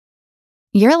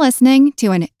You're listening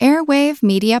to an Airwave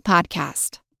Media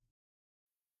Podcast.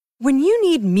 When you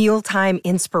need mealtime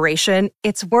inspiration,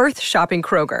 it's worth shopping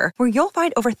Kroger, where you'll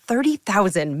find over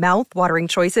 30,000 mouth-watering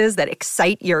choices that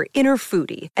excite your inner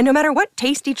foodie. And no matter what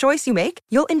tasty choice you make,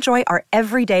 you'll enjoy our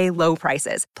everyday low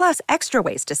prices, plus extra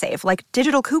ways to save, like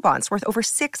digital coupons worth over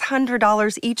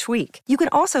 $600 each week. You can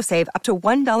also save up to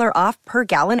 $1 off per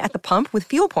gallon at the pump with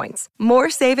fuel points.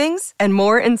 More savings and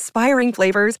more inspiring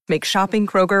flavors make shopping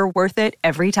Kroger worth it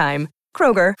every time.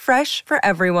 Kroger, fresh for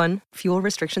everyone. Fuel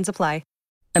restrictions apply.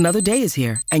 Another day is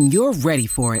here, and you're ready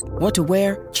for it. What to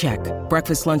wear? Check.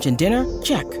 Breakfast, lunch, and dinner?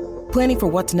 Check. Planning for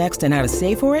what's next and how to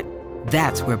save for it?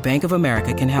 That's where Bank of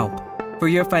America can help. For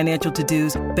your financial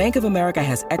to-dos, Bank of America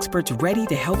has experts ready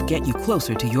to help get you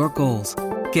closer to your goals.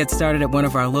 Get started at one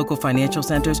of our local financial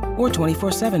centers or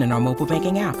 24/7 in our mobile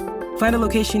banking app. Find a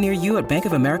location near you at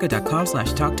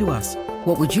bankofamerica.com/talktous.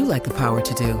 What would you like the power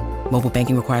to do? Mobile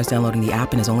banking requires downloading the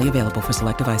app and is only available for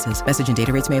select devices. Message and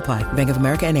data rates may apply. Bank of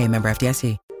America N.A., member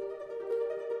FDIC.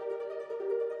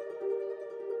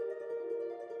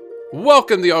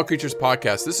 Welcome to the All Creatures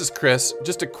Podcast. This is Chris.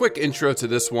 Just a quick intro to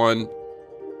this one.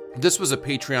 This was a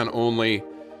Patreon-only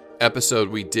episode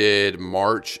we did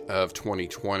March of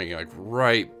 2020, like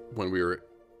right when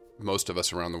most of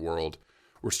us around the world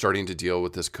were starting to deal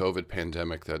with this COVID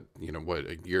pandemic that,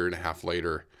 a year and a half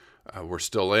later, we're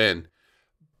still in.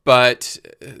 But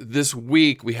this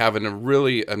week, we have a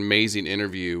really amazing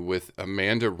interview with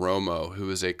Amanda Romo, who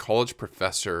is a college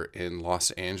professor in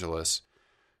Los Angeles.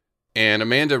 And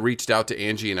Amanda reached out to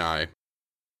Angie and I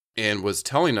and was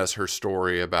telling us her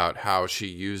story about how she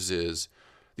uses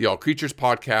the All Creatures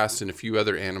podcast and a few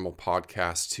other animal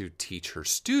podcasts to teach her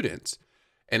students.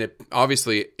 And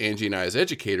obviously, Angie and I as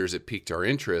educators, it piqued our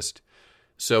interest.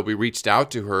 So we reached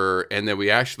out to her, and then we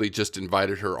actually just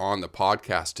invited her on the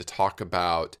podcast to talk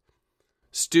about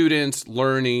students,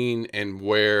 learning, and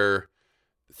where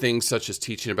things such as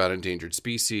teaching about endangered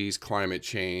species, climate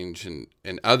change, and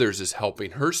others is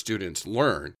helping her students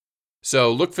learn.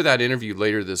 So look for that interview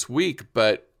later this week.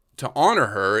 But to honor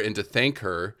her and to thank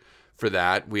her for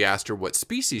that, we asked her what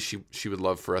species she would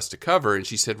love for us to cover, and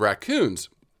she said raccoons.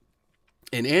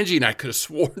 And Angie and I could have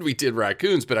sworn we did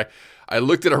raccoons, but I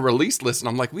looked at our release list and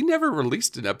I'm like, we never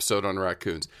released an episode on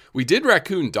raccoons. We did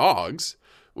raccoon dogs,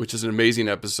 which is an amazing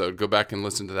episode. Go back and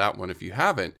listen to that one if you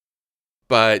haven't.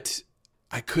 But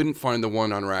I couldn't find the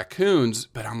one on raccoons,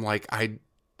 but I'm like,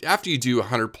 after you do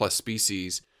 100 plus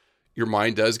species, your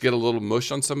mind does get a little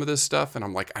mush on some of this stuff. And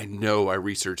I'm like, I know I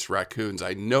researched raccoons.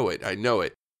 I know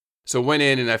it. So went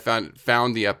in and I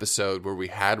found the episode where we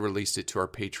had released it to our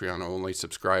Patreon only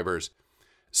subscribers.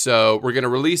 So we're going to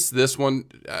release this one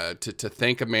to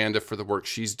thank Amanda for the work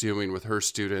she's doing with her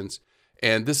students.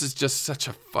 And this is just such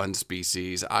a fun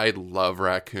species. I love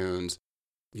raccoons.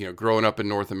 Growing up in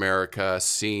North America,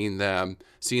 seeing them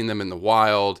in the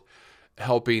wild,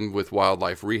 helping with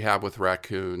wildlife rehab with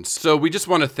raccoons. So we just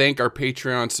want to thank our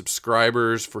Patreon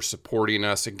subscribers for supporting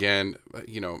us. Again,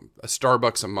 a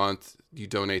Starbucks a month, you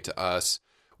donate to us.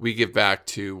 We give back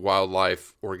to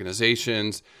wildlife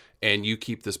organizations. And you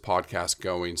keep this podcast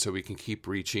going so we can keep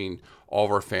reaching all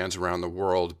of our fans around the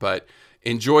world. But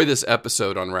enjoy this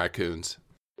episode on raccoons.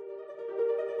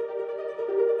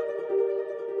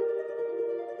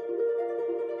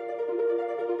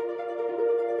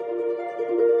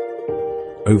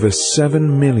 Over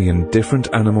 7 million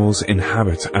different animals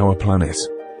inhabit our planet.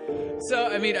 So,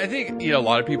 I think, a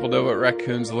lot of people know what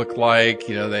raccoons look like.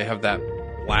 They have that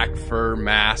black fur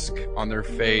mask on their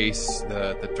face,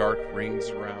 the dark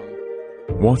rings around.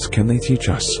 What can they teach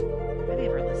us? Many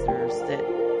of our listeners that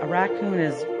a raccoon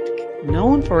is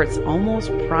known for its almost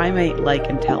primate-like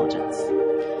intelligence.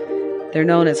 They're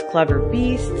known as clever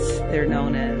beasts. They're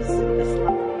known as...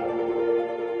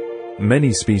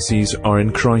 Many species are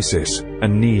in crisis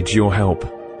and need your help.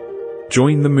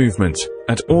 Join the movement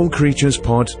at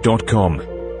allcreaturespod.com.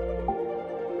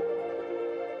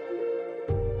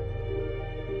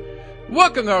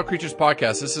 Welcome to All Creatures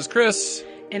Podcast. This is Chris.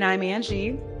 And I'm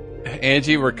Angie.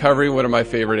 Angie, we're covering one of my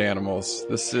favorite animals.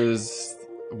 This is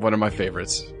one of my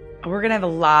favorites. We're going to have a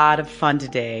lot of fun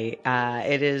today.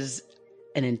 It is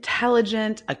an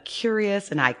intelligent, a curious,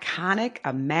 an iconic,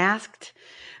 a masked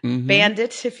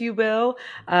bandit, if you will,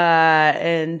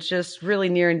 and just really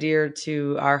near and dear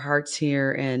to our hearts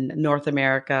here in North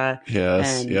America.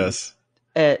 Yes.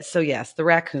 So yes, the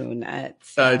raccoon. I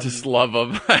just love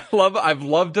them. I've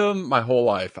loved them my whole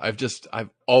life.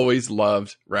 I've always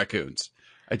loved raccoons.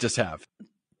 I just have.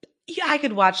 Yeah, I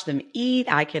could watch them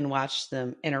eat. I can watch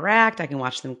them interact. I can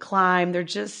watch them climb. They're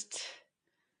just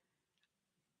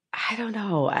I don't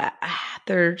know.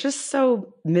 They're just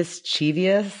so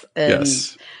mischievous,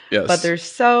 Yes. but they're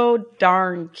so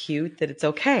darn cute that it's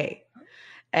okay.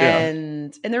 Yeah.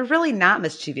 And they're really not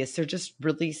mischievous. They're just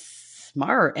really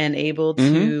smart and able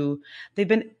Mm-hmm. to. They've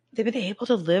been able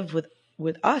to live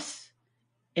with us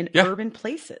in urban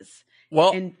places.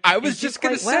 Well, and I was just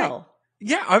going to say. Well.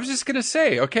 Yeah, I was just going to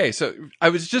say. Okay, so I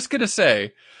was just going to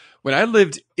say, when I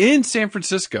lived in San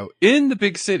Francisco, in the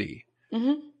big city,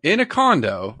 in a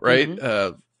condo, right,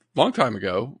 long time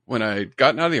ago, when I had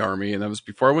gotten out of the Army, and that was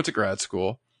before I went to grad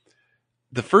school,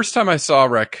 the first time I saw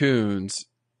raccoons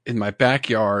in my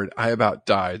backyard, I about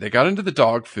died. They got into the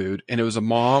dog food, and it was a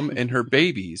mom and her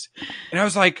babies. And I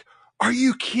was like, are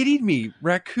you kidding me?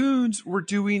 Raccoons were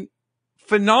doing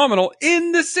phenomenal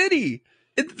in the city,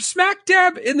 smack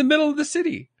dab in the middle of the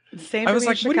city. Same I for was me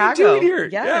like, in what Chicago. are you doing here?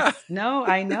 Yes. Yeah. No,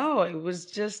 I know. It was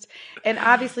just, and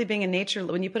obviously being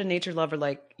when you put a nature lover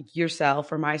like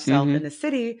yourself or myself in the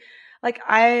city, like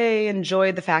I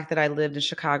enjoyed the fact that I lived in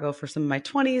Chicago for some of my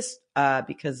 20s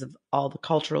because of all the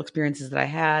cultural experiences that I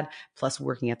had, plus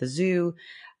working at the zoo.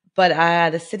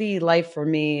 But the city life for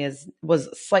me was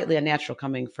slightly unnatural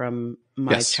coming from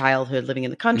my childhood living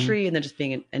in the country and then just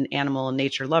being an animal and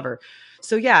nature lover.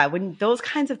 So yeah, when those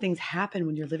kinds of things happen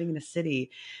when you're living in a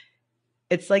city,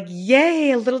 it's like,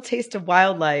 yay, a little taste of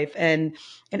wildlife. And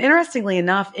interestingly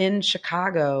enough, in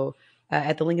Chicago,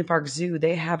 at the Lincoln Park Zoo,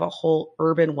 they have a whole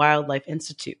urban wildlife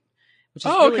institute, which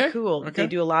is really cool. Okay. They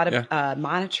do a lot of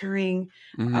monitoring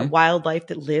wildlife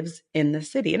that lives in the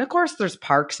city. And of course, there's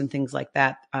parks and things like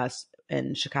that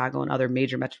in Chicago and other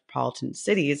major metropolitan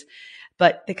cities,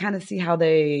 but they kind of see how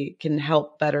they can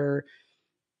help better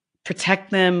protect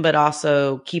them, but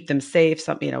also keep them safe.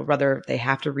 Some, whether they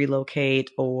have to relocate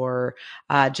or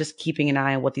just keeping an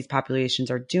eye on what these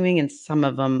populations are doing. And some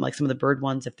of them, like some of the bird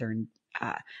ones, if they're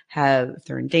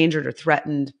endangered or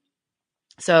threatened.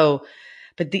 So,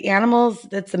 but the animals,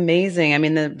 that's amazing. I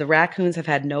mean, the raccoons have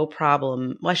had no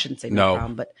problem. Well, I shouldn't say no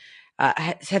problem, but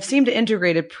have seemed to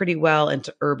integrate it pretty well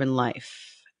into urban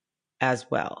life as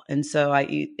well. And so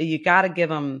you got to give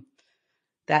them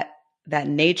that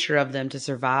nature of them to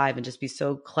survive and just be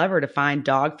so clever to find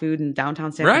dog food in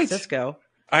downtown San Francisco.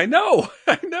 I know.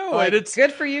 Like, and it's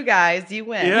good for you guys. You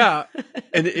win. Yeah.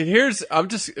 and here's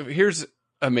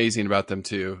amazing about them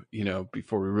too,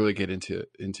 before we really get into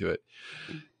it.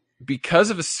 Because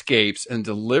of escapes and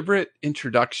deliberate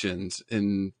introductions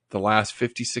in the last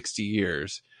 50, 60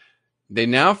 years, they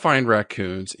now find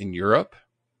raccoons in Europe,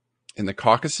 in the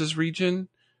Caucasus region,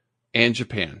 and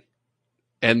Japan.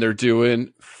 And they're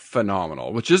doing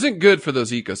phenomenal, which isn't good for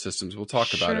those ecosystems. We'll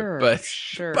talk about it,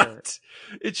 but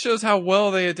it shows how well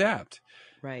they adapt.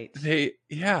 Right. They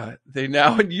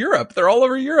now in Europe, they're all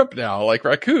over Europe now, like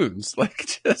raccoons,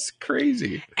 like just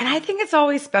crazy. And I think it's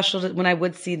always special when I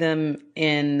would see them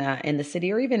in the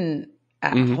city or even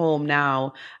at home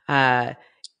now.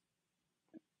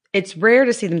 It's rare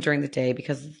to see them during the day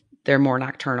because they're more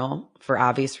nocturnal for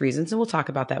obvious reasons. And we'll talk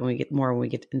about that when we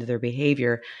get into their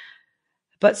behavior.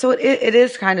 But so it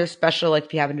is kind of special, like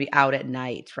if you happen to be out at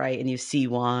night, right, and you see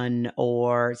one,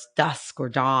 or it's dusk or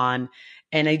dawn,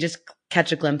 and you just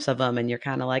catch a glimpse of them, and you're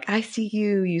kind of like, "I see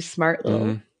you, you smart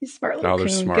little raccoon,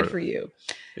 smart. Good for you."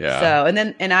 Yeah. So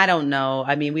and I don't know.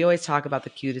 I mean, we always talk about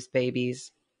the cutest babies,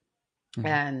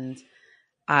 and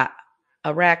a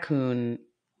raccoon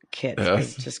kid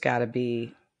has just got to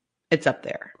be. It's up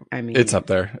there. I mean, it's up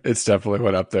there. It's definitely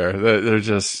went up there.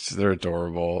 They're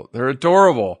adorable. They're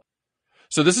adorable.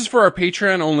 So this is for our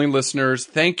Patreon only listeners.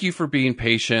 Thank you for being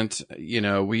patient.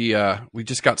 We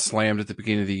just got slammed at the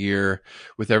beginning of the year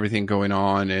with everything going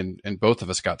on, and both of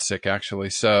us got sick actually.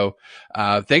 So,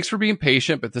 thanks for being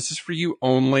patient, but this is for you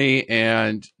only.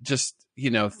 And just,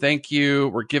 thank you.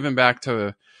 We're giving back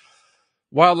to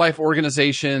wildlife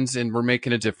organizations and we're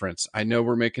making a difference. I know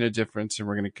we're making a difference and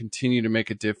we're going to continue to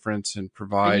make a difference and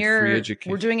provide free education.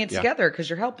 We're doing it together because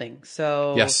you're helping.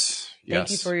 So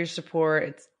thank you for your support.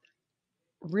 It's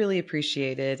really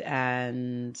appreciated,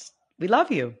 and we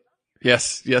love you.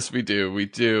 Yes, we do. We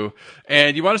do.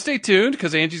 And you want to stay tuned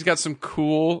because Angie's got some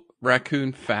cool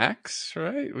raccoon facts,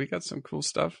 right? We got some cool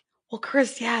stuff. Well,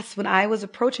 Chris, yes. When I was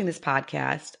approaching this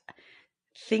podcast,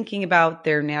 thinking about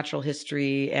their natural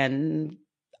history, and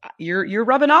you're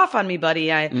rubbing off on me,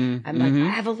 buddy. I'm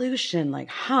like, evolution, like,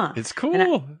 huh? It's cool.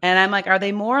 And I'm like, are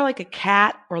they more like a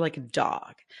cat or like a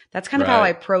dog? That's kind of how I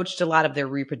approached a lot of their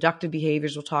reproductive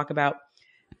behaviors we'll talk about.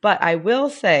 But I will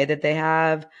say that they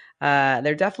have,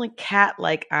 they're definitely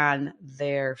cat-like on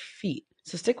their feet.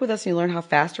 So stick with us and you learn how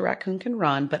fast a raccoon can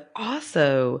run, but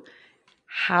also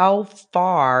how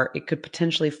far it could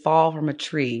potentially fall from a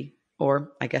tree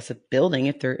or I guess a building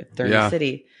if they're in a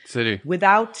city,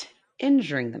 without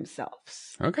injuring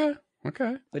themselves. Okay.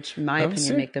 Which, in my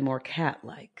opinion, make them more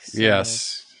cat-like. So.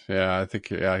 Yes. Yeah, I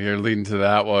think you're leading to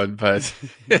that one. But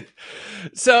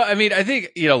so, I mean, I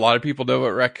think, a lot of people know what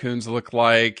raccoons look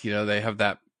like. They have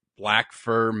that black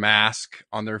fur mask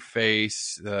on their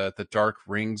face, the dark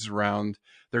rings around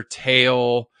their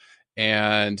tail,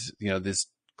 and, this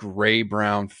gray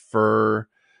brown fur.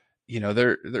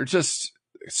 They're just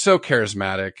so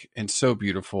charismatic and so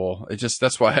beautiful.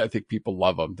 That's why I think people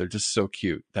love them. They're just so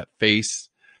cute. That face.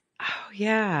 Oh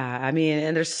yeah. I mean,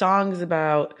 and there's songs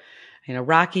about,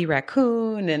 Rocky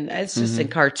Raccoon, and it's just in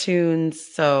cartoons.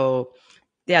 So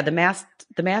yeah, the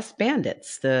masked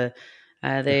bandits, they're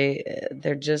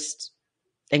just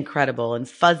incredible and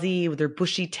fuzzy with their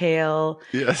bushy tail.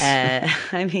 Yes.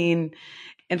 I mean,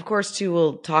 and of course too,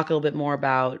 we'll talk a little bit more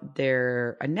about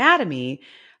their anatomy,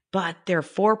 but their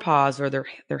forepaws, or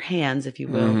their hands, if you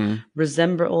will,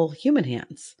 resemble human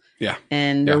hands. Yeah.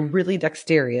 And they're really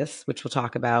dexterous, which we'll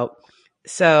talk about.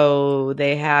 So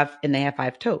they have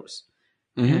 5 toes.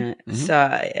 So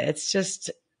they're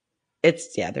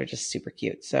just super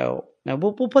cute. So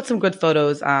we'll put some good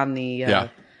photos on the, on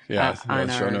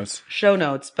our show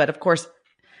notes. But of course,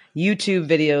 YouTube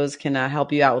videos can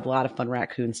help you out with a lot of fun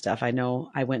raccoon stuff. I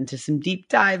know I went into some deep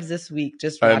dives this week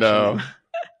just watching them.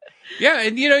 Yeah.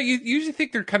 And, you usually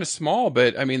think they're kind of small,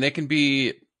 but I mean, they can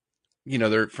be,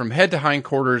 they're from head to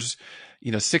hindquarters,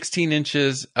 16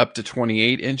 inches up to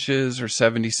 28 inches or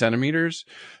 70 centimeters.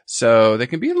 So they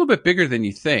can be a little bit bigger than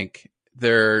you think.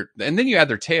 And then you add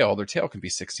their tail. Their tail can be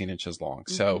 16 inches long.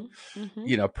 So,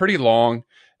 pretty long.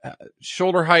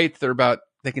 Shoulder height,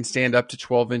 they can stand up to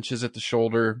 12 inches at the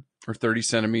shoulder, or 30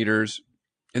 centimeters.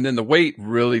 And then the weight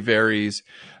really varies.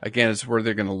 Again, it's where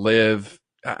they're going to live.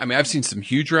 I mean, I've seen some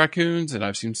huge raccoons and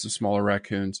I've seen some smaller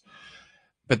raccoons,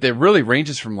 but it really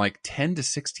ranges from like 10 to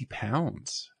 60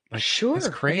 pounds. Like, sure. It's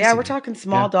crazy. Yeah, we're talking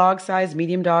small dog size,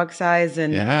 medium dog size.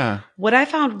 And what I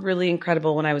found really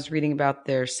incredible when I was reading about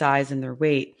their size and their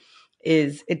weight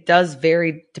is it does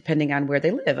vary depending on where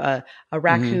they live. A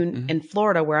raccoon in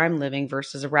Florida, where I'm living,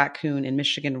 versus a raccoon in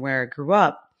Michigan, where I grew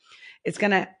up, it's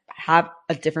going to have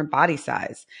a different body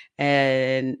size.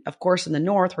 And of course, in the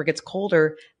north, where it gets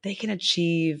colder, they can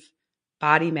achieve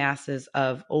body masses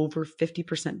of over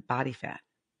 50% body fat.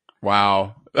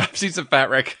 Wow. I've seen some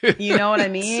fat raccoons. You know what I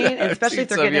mean? And especially if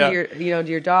they're getting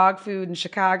into your dog food in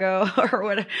Chicago or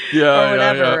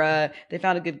whatever. They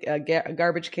found a good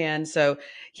garbage can. So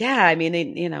yeah, I mean,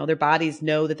 they, their bodies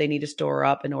know that they need to store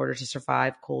up in order to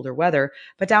survive colder weather.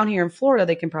 But down here in Florida,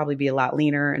 they can probably be a lot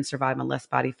leaner and survive on less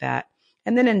body fat.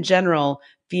 And then in general,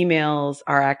 females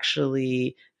are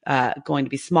actually going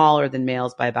to be smaller than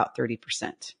males by about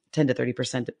 30%, 10 to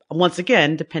 30%. Once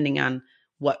again, depending on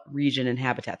what region and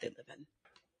habitat they live in.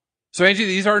 So Angie,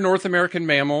 these are North American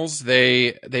mammals.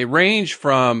 They range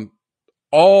from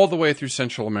all the way through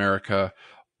Central America,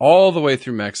 all the way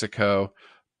through Mexico,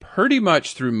 pretty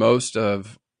much through most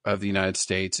of the United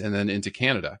States, and then into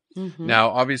Canada.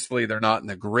 Now, obviously, they're not in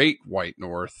the Great White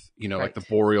North, like the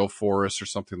boreal forest or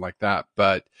something like that.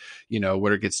 But,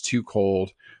 when it gets too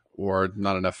cold or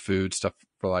not enough food, stuff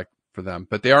for them.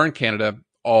 But they are in Canada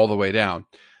all the way down.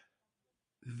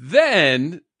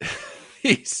 Then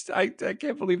I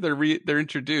can't believe they're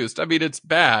introduced. I mean, it's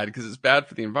bad because it's bad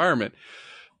for the environment,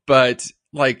 but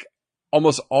like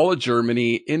almost all of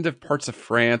Germany, into parts of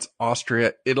France,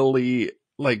 Austria, Italy,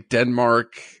 like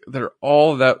Denmark, they're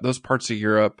all those parts of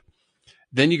Europe.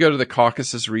 Then you go to the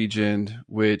Caucasus region,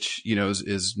 which,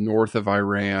 is north of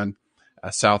Iran,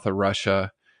 south of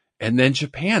Russia, and then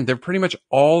Japan. They're pretty much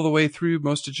all the way through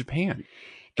most of Japan.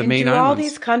 The main islands. All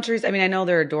these countries, I mean, I know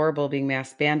they're adorable being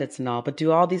masked bandits and all, but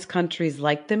do all these countries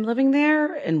like them living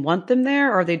there and want them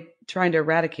there, or are they trying to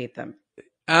eradicate them?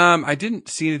 I didn't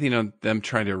see anything on them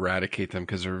trying to eradicate them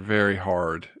because they're very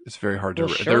hard. It's very hard to.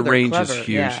 Sure, their range clever. is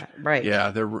huge. Yeah, right.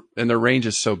 Yeah, their range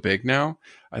is so big now.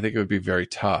 I think it would be very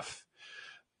tough.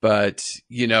 But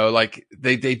like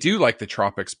they do like the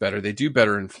tropics better. They do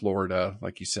better in Florida,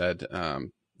 like you said.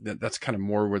 That's kind of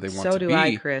more where they want to be. So do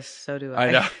I, Chris. So do I.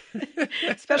 I know.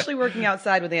 Especially working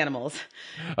outside with animals.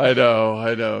 I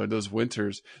know. In those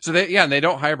winters. So they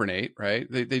don't hibernate,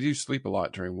 right? They do sleep a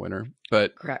lot during winter,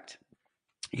 but correct.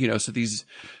 So these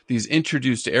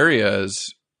introduced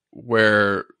areas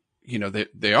where,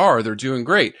 they're doing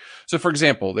great. So for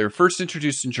example, they were first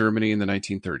introduced in Germany in the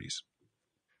 1930s.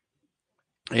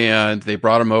 And they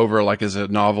brought them over like as a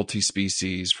novelty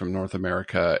species from North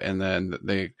America. And then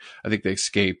I think they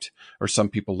escaped, or some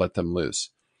people let them loose.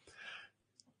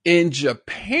 In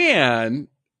Japan,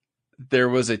 there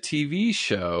was a TV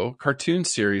show, cartoon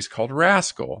series called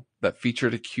Rascal that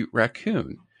featured a cute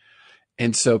raccoon.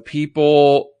 And so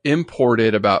people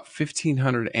imported about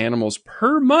 1,500 animals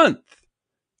per month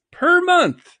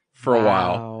for a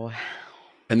while.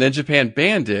 And then Japan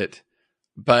banned it,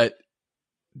 but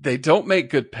they don't make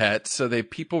good pets. So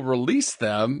people release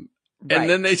them and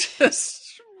then they just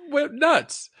went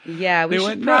nuts. Yeah, we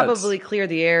should probably clear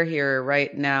the air here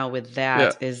right now with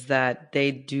that, is that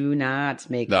they do not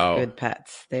make good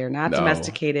pets. They are not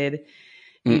domesticated.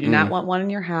 You do not want one in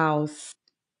your house.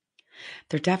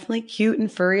 They're definitely cute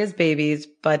and furry as babies,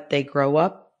 but they grow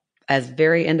up as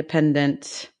very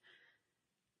independent,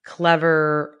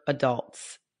 clever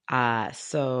adults.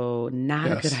 So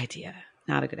not a good idea.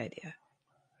 Not a good idea.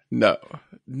 No.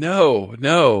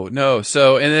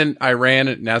 So, and then Iran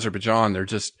and Azerbaijan,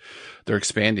 they're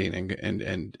expanding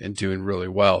and doing really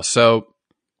well. So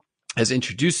as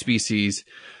introduced species,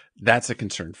 that's a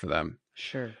concern for them.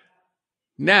 Sure.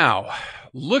 Now,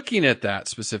 looking at that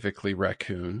specifically,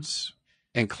 raccoons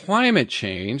and climate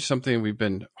change, something we've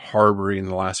been harboring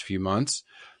the last few months,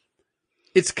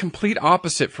 it's complete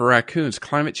opposite for raccoons.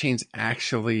 Climate change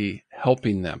actually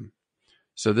helping them.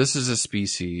 So this is a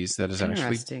species that is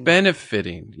actually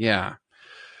benefiting. Yeah.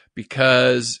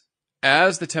 Because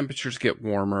as the temperatures get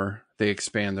warmer, they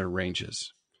expand their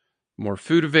ranges. More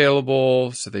food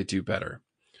available, so they do better.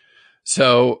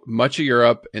 So much of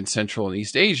Europe and Central and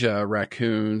East Asia,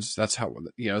 raccoons, that's how,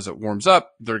 as it warms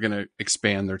up, they're going to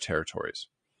expand their territories.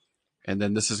 And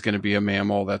then this is going to be a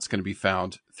mammal that's going to be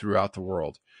found throughout the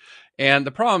world. And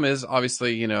the problem is,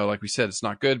 obviously, like we said, it's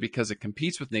not good because it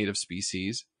competes with native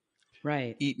species.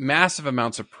 Right. Eat massive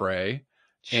amounts of prey.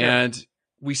 Sure. And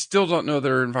we still don't know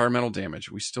their environmental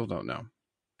damage. We still don't know.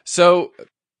 So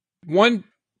one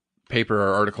paper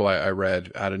or article I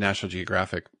read out of National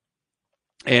Geographic,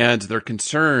 and they're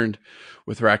concerned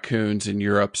with raccoons in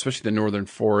Europe, especially the northern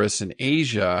forests in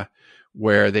Asia,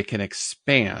 where they can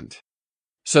expand.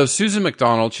 So Susan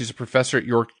McDonald, she's a professor at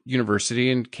York University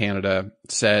in Canada,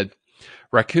 said,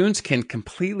 raccoons can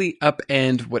completely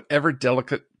upend whatever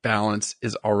delicate balance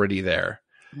is already there.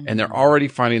 Mm-hmm. And they're already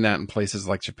finding that in places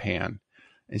like Japan.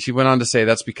 And she went on to say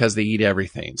that's because they eat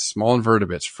everything. Small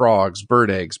invertebrates, frogs, bird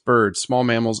eggs, birds, small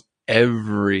mammals,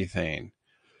 everything.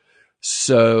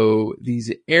 So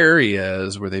these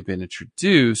areas where they've been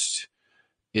introduced,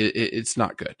 it's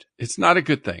not good. It's not a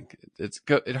good thing. It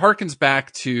harkens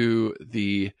back to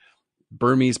the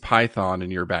Burmese python in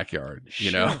your backyard,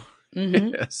 Sure.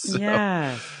 Mm-hmm.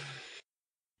 Yeah.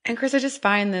 And Chris, I just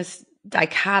find this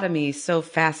dichotomy so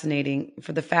fascinating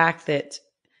for the fact that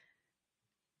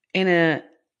in a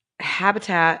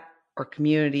habitat or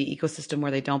community ecosystem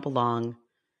where they don't belong,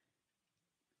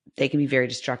 they can be very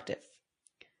destructive.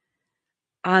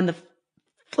 On the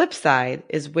flip side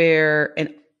is where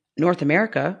in North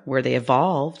America, where they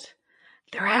evolved,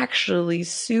 they're actually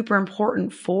super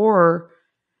important for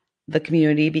the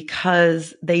community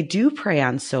because they do prey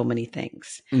on so many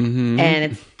things. Mm-hmm.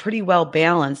 And it's pretty well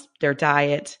balanced, their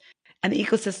diet. And the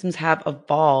ecosystems have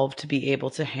evolved to be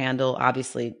able to handle,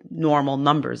 obviously, normal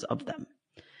numbers of them.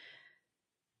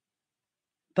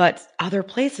 But other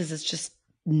places, it's just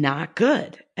not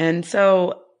good. And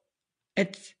so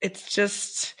it's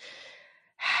just,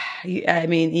 I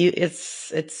mean,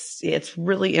 it's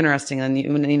really interesting. And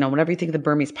whenever you think of the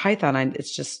Burmese python,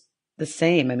 it's just the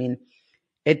same. I mean,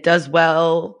 it does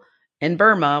well in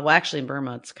Burma. Well, actually in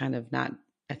Burma, it's kind of not,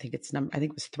 I think it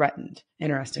was threatened,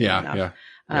 interestingly enough,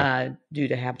 due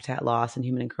to habitat loss and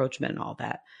human encroachment and all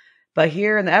that. But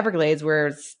here in the Everglades, where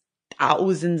it's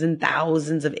thousands and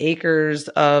thousands of acres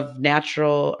of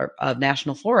national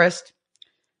forest,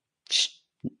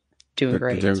 doing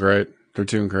great. They're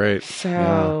doing great.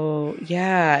 So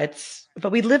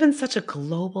but we live in such a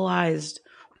globalized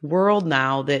world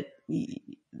now that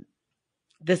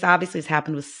this obviously has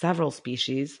happened with several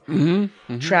species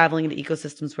traveling into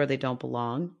ecosystems where they don't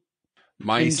belong.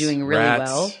 Mice, and doing really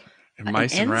rats, well. And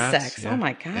mice and insects. rats. Yeah. Oh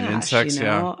my gosh. And insects,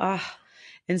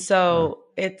 And so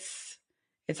it's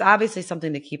obviously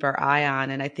something to keep our eye on.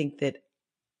 And I think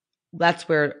that's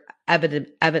where I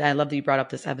love that you brought up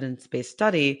this evidence-based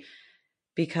study,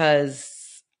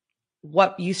 because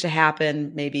what used to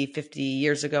happen maybe 50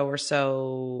 years ago or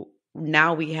so,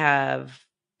 now we have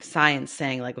science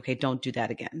saying like, okay, don't do that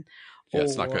again. Yeah,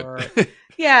 it's not good.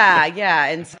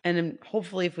 yeah. And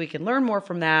hopefully if we can learn more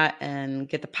from that and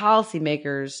get the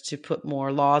policymakers to put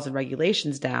more laws and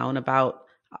regulations down about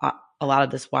a lot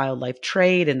of this wildlife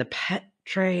trade and the pet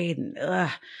trade. And,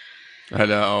 I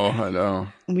know.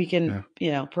 We can,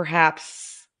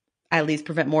 perhaps at least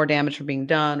prevent more damage from being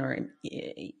done, or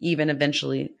even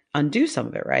eventually undo some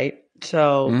of it. Right.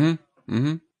 So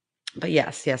But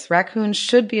yes, raccoons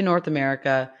should be in North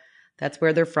America. That's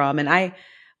where they're from. And I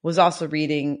was also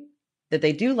reading that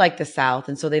they do like the South.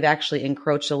 And so they've actually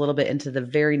encroached a little bit into the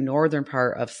very northern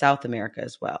part of South America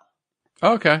as well.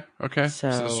 Okay.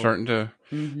 So So, starting to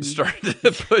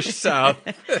push south,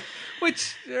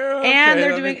 which and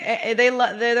they're doing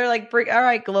they're like, all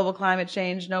right, global climate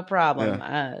change, no problem.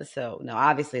 Yeah. So no,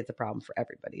 obviously it's a problem for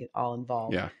everybody all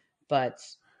involved. Yeah. But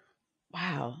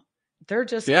wow, they're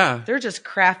just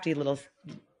crafty little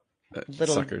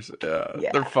suckers. Yeah.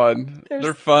 They're fun.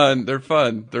 They're fun.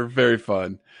 They're very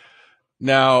fun.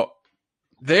 Now,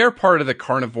 they are part of the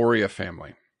Carnivoria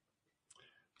family,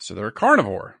 so they're a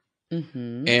carnivore.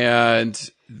 Mm-hmm.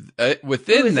 And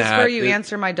within is this that, where you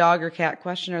answer my dog or cat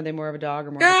question? Are they more of a dog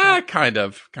or more? Yeah, of a cat?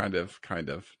 kind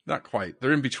of. Not quite.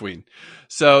 They're in between.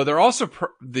 So they're also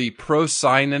the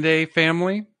Procinidae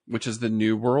family, which is the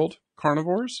New World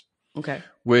carnivores. Okay.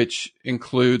 Which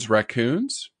includes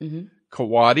raccoons,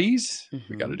 coatis.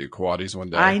 We got to do coatis one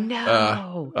day. I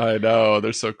know. I know.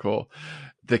 They're so cool.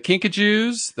 The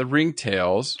kinkajous, the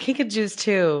ringtails. Kinkajous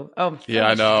too. Oh, yeah,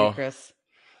 I know. Chris.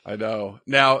 I know.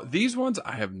 Now, these ones,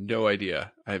 I have no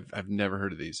idea. I've never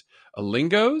heard of these.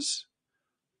 Alingos,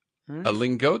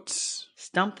 alingotes.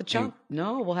 Stump the chump.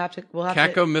 No, we'll have to.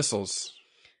 Cacomissals.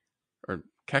 Or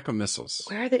cacomissals.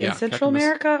 Where are they? In Central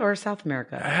America or South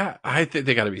America? I think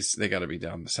they gotta be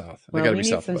down the south. Well, they gotta we be need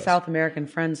some Southwest. South American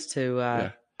friends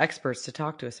to experts to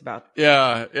talk to us about.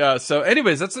 Yeah. So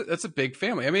anyways, that's a big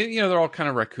family. I mean, they're all kind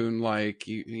of raccoon-like,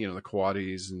 the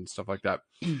coatis and stuff like that.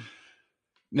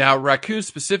 Now, raccoons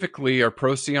specifically are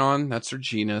Procyon. That's their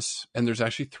genus. And there's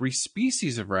actually 3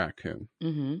 species of raccoon.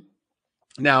 Mm-hmm.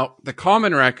 Now, the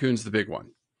common raccoon's the big one.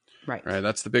 Right.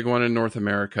 That's the big one in North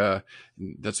America.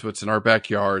 That's what's in our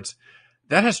backyards.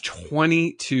 That has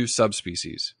 22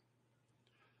 subspecies.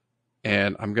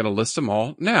 And I'm going to list them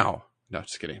all now. No,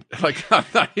 just kidding. I'm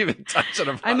not even touching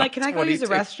them. I'm like, can I go use the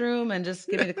restroom and just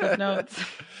give me the clip notes?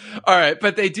 All right.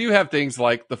 But they do have things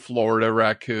like the Florida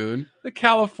raccoon, the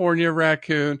California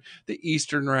raccoon, the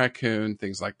Eastern raccoon,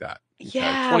 things like that. Okay?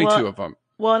 Yeah. 22 of them.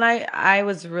 Well, and I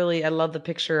love the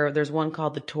picture. There's one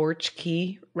called the Torch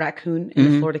Key raccoon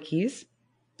in the Florida Keys,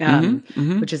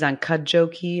 which is on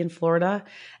Cudjoe Key in Florida.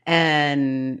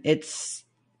 And it's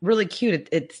really cute.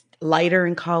 It's lighter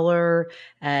in color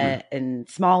and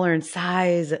smaller in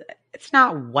size. It's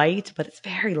not white, but it's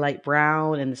very light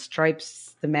brown, and the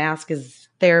stripes, the mask is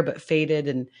there but faded.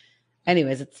 And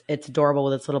anyways, it's adorable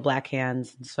with its little black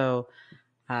hands. And so,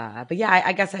 but yeah,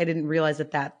 I guess I didn't realize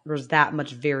that there was that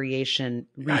much variation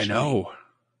regionally. I know.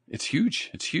 It's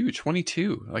huge.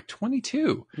 22.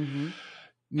 22. Mm-hmm.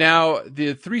 Now,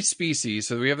 the 3 species,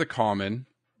 so we have the common.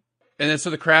 And then,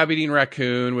 so the crab-eating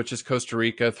raccoon, which is Costa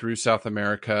Rica through South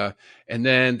America. And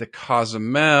then the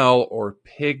Cozumel or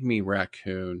pygmy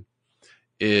raccoon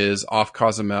is off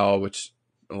Cozumel, which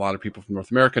a lot of people from North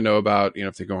America know about,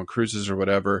 if they go on cruises or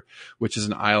whatever, which is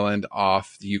an island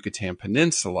off the Yucatan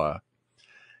Peninsula.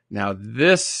 Now,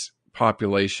 this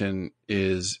population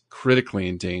is critically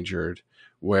endangered,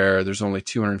 where there's only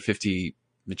 250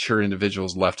 mature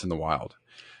individuals left in the wild.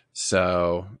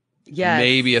 So... yes.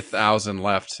 Maybe 1,000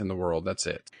 left in the world. That's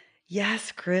it.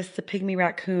 Yes, Chris, the pygmy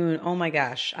raccoon. Oh my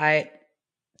gosh. I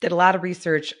did a lot of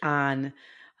research on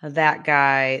that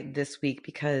guy this week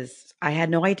because I had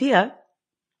no idea.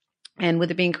 And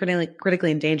with it being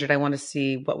critically endangered, I want to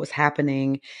see what was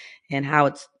happening and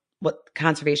what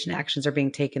conservation actions are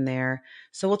being taken there.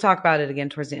 So we'll talk about it again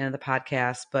towards the end of the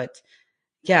podcast. But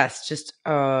yes, just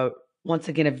once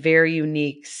again, a very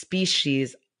unique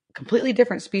species, completely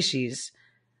different species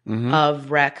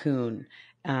of raccoon,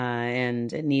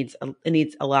 and it needs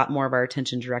a lot more of our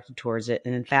attention directed towards it.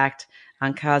 And in fact,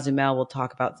 on Cozumel, we'll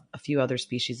talk about a few other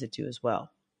species that do as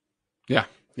well. Yeah,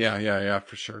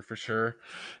 for sure.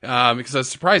 Because that's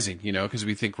surprising, because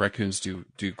we think raccoons do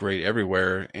great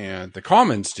everywhere, and the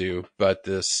commons do, but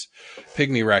this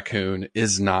pygmy raccoon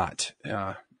is not,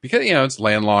 because it's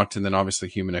landlocked, and then obviously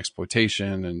human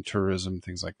exploitation and tourism,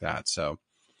 things like that. So.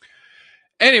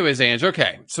 Anyways, Ange,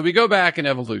 okay. So we go back in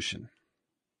evolution.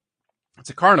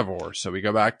 It's a carnivore. So we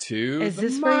go back to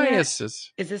the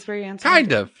Maiases. Is this where you answer?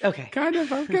 Kind of. Okay. Kind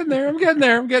of. I'm getting there.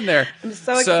 I'm I'm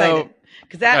so excited.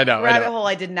 Because that rabbit hole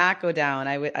I did not go down.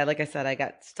 I like I said, I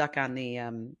got stuck on the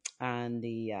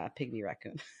pygmy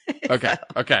raccoon. Okay.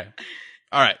 Okay.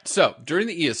 All right. So during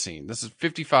the Eocene, this is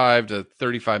 55 to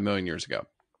 35 million years ago,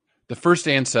 the first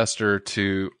ancestor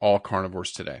to all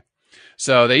carnivores today.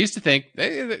 So they used to think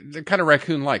they're kind of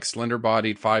raccoon-like,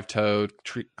 slender-bodied, 5-toed,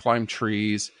 climb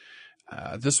trees.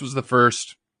 This was the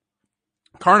first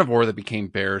carnivore that became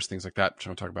bears, things like that, which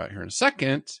I'll talk about here in a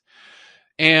second.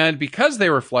 And because they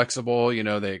were flexible, you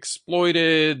know, they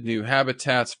exploited new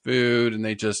habitats, food, and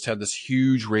they just had this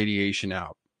huge radiation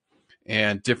out.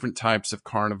 And different types of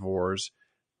carnivores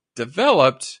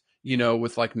developed, you know,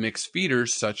 with like mixed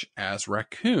feeders such as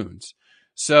raccoons.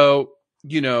 So,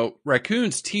 you know,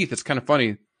 raccoons' teeth, it's kind of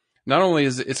funny. Not only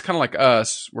is it's kind of like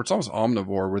us, where it's almost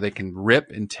omnivore, where they can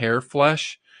rip and tear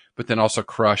flesh, but then also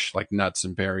crush like nuts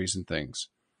and berries and things.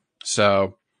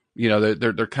 So, you know,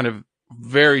 they're kind of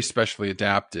very specially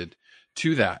adapted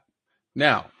to that.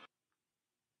 Now,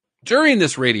 during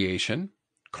this radiation,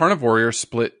 carnivoria are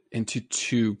split into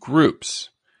two groups,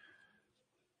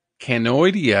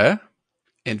 Canoidea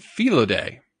and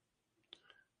Felidae.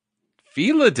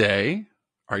 Felidae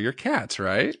are your cats,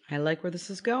 right? I like where this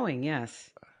is going, yes.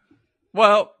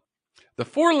 Well, the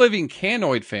four living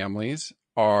canoid families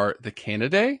are the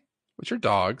Canidae, which are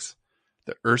dogs,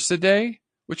 the Ursidae,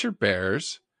 which are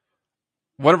bears,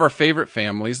 one of our favorite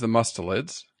families, the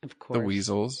mustelids, Of course. the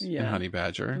weasels and honey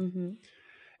badger, Mm-hmm.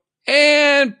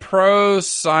 and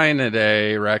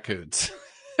Procyanidea raccoons.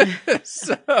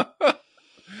 So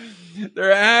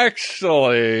they're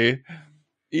actually,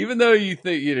 even though you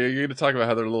think, you know, you're going to talk about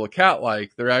how they're a little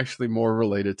cat-like, they're actually more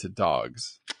related to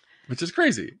dogs, which is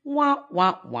crazy. Wah,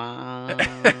 wah, wah.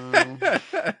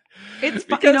 It's fun.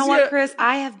 Because, You know what, yeah, Chris?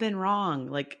 I have been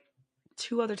wrong like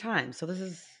 2 other times. So this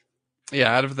is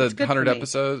yeah, out of the It's good 100 for me.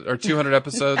 episodes or 200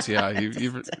 episodes, yeah,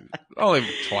 you've only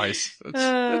twice.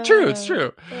 It's true. It's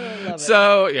true. I love it.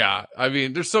 So yeah, I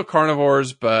mean, they're still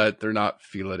carnivores, but they're not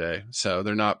Felidae, so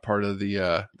they're not part of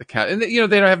the cat. And you know,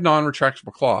 they don't have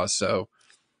non-retractable claws, so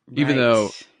even Right. though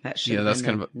that you know, that's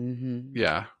kind of a, Mhm.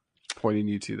 yeah, pointing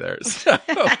you to there. So.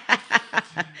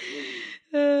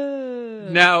 Uh,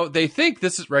 Now they think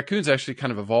raccoons actually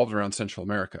kind of evolved around Central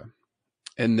America,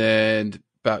 and then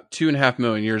about 2.5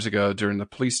 million years ago, during the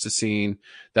Pleistocene,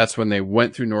 that's when they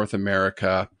went through North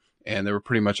America, and they were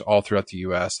pretty much all throughout the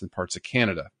U.S. and parts of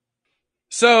Canada.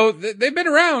 So they've been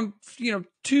around, you know,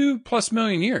 2+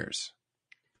 million years.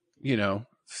 You know,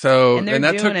 so and they're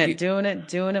that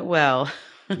doing it well.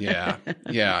 yeah.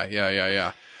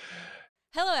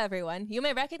 Hello, everyone. You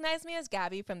may recognize me as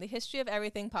Gabby from the History of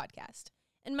Everything podcast.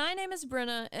 And my name is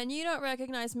Brenna, and you don't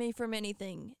recognize me from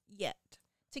anything yet.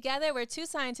 Together, we're two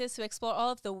scientists who explore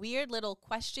all of the weird little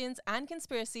questions and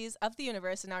conspiracies of the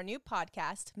universe in our new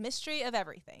podcast, Mystery of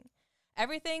Everything.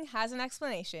 Everything has an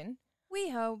explanation. We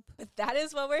hope. That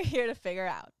is what we're here to figure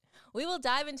out. We will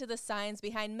dive into the science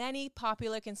behind many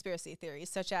popular conspiracy theories,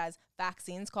 such as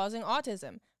vaccines causing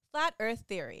autism, flat Earth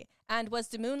theory, and was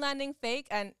the moon landing fake?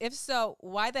 And if so,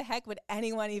 why the heck would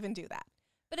anyone even do that?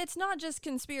 But it's not just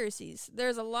conspiracies.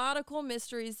 There's a lot of cool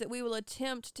mysteries that we will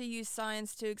attempt to use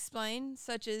science to explain,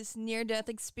 such as near-death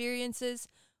experiences,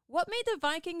 what made the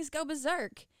Vikings go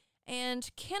berserk, and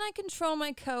can I control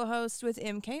my co-host with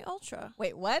MK Ultra?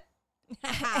 Wait, what?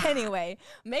 Anyway,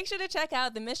 make sure to check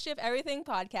out the Mystery of Everything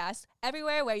podcast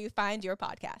everywhere where you find your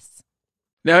podcasts.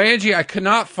 Now, Angie, I could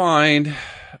not find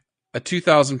a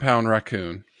 2,000-pound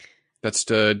raccoon that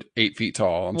stood 8 feet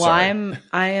tall. I'm sorry.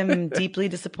 I am deeply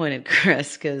disappointed,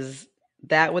 Chris, because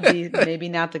that would be maybe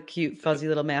not the cute, fuzzy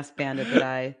little masked bandit that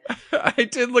I... I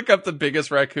did look up the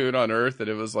biggest raccoon on Earth, and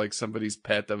it was like somebody's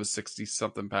pet that was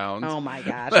 60-something pounds. Oh my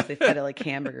gosh, they fed it like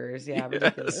hamburgers. Yeah, Yes.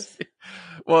 ridiculous.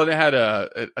 Well,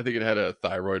 I think it had a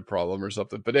thyroid problem or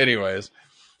something. But anyways,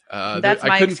 That's I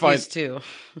my couldn't excuse find,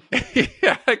 too.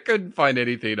 yeah, I couldn't find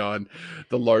anything on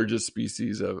the largest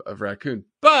species of raccoon.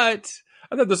 But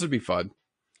I thought this would be fun.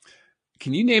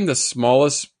 Can you name the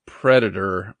smallest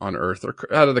predator on Earth, or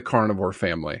out of the carnivore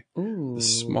family? Ooh. The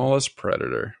smallest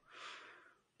predator.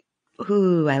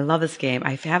 Ooh, I love this game.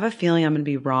 I have a feeling I'm going to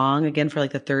be wrong again for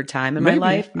like the third time in my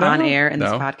life on air in this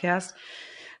podcast.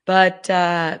 But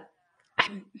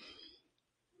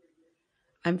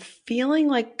I'm feeling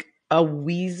like a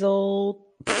weasel.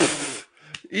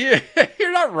 Yeah,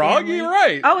 you're not wrong. You're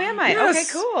right. Oh, am I? Yes.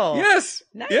 Okay, cool. Yes.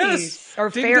 Nice. Yes. Or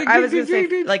Ding, ferret. ding, I ding, was going to ding, say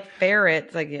ding. like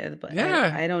ferrets. Like, yeah, but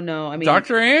Yeah. I don't know. I mean,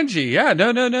 Dr. Angie. Yeah.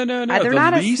 No. they're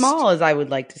not as small as I would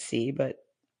like to see, but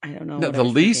I don't know. No, what I the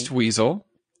was least thinking.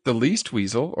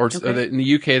 weasel, or Okay. in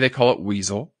the UK they call it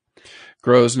weasel,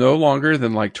 grows no longer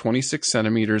than like 26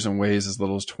 centimeters and weighs as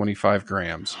little as 25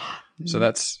 grams. So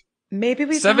that's Maybe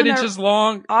we 7 found inches our,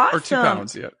 long awesome. or 2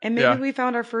 pounds. Yeah. And maybe yeah. we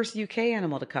found our first UK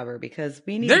animal to cover because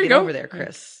we need There to you get go. over there,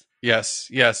 Chris. Yes.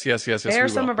 They are we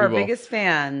some will. of our We will. biggest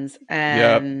fans,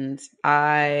 and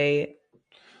I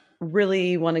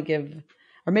really want to give,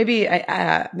 or maybe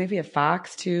a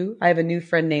fox too. I have a new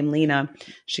friend named Lena.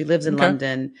 She lives in Okay.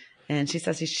 London, and she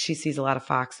says she sees a lot of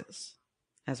foxes.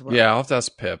 as well. Yeah, I'll have to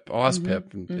ask Pip. I'll ask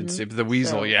Pip and see if the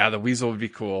weasel. The weasel would be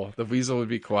cool. The weasel would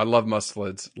be cool. I love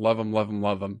mustelids. Love them, love them,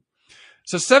 love them.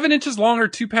 So 7 inches long or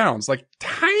 2 pounds, like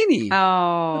tiny.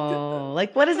 Oh,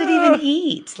 like what does it even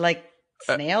eat? Like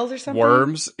snails or something?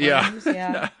 Worms. Yeah.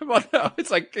 Yeah. Well, no,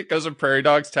 it's like it goes with prairie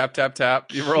dogs. Tap, tap,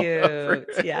 tap. You roll over.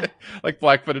 Yeah. Like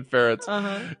black-footed ferrets.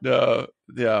 No,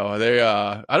 they.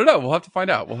 I don't know. We'll have to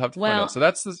find out. Find out. So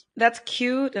that's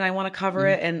cute, and I want to cover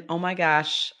it. And oh my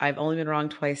gosh, I've only been wrong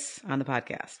twice on the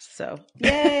podcast. So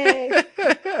yay!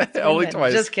 Only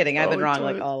twice. Just kidding. I've been wrong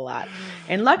like a lot.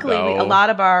 And luckily, a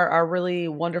lot of our really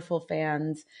wonderful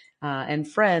fans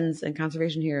and friends and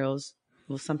conservation heroes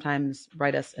will sometimes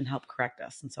write us and help correct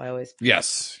us. And so I always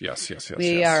yes.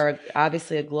 We are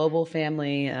obviously a global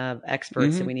family of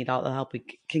experts, and we need all the help we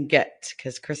can get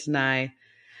because Chris and I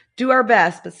do our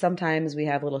best, but sometimes we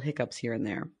have little hiccups here and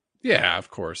there. Yeah, of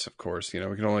course. We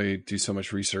can only do so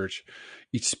much research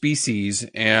each species,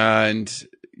 and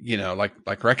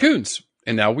like raccoons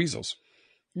and now weasels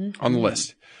on the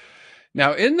list.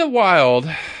 Now, in the wild,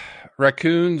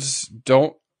 raccoons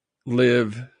don't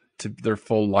live to their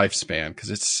full lifespan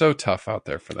because it's so tough out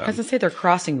there for them. I was gonna say they're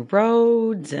crossing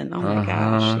roads and oh my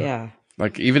gosh, yeah.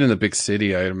 Like even in the big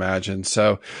city, I'd imagine.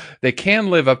 So they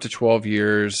can live up to 12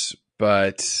 years,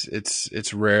 but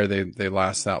it's rare they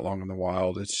last that long in the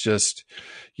wild. It's just,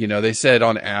 they said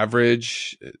on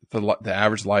average, the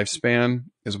average lifespan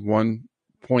is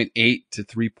 1.8 to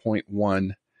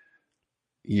 3.1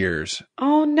 years.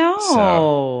 Oh no.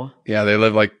 So, yeah, they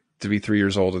live like to be 3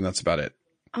 years old and that's about it.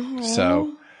 Oh.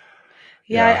 So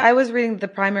yeah, I was reading the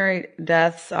primary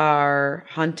deaths are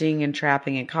hunting and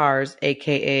trapping in cars,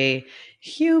 aka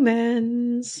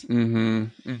humans.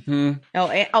 And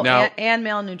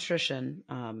malnutrition.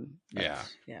 Yeah.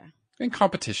 Yeah. And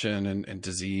competition and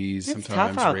disease. It's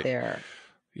sometimes tough out there.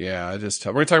 Yeah, it is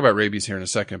tough. We're gonna talk about rabies here in a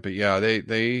second, but yeah,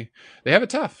 they have it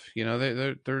tough.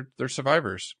 They're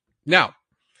survivors. Now,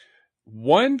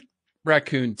 one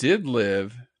raccoon did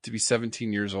live to be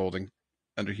 17 years old and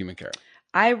under human care.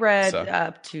 I read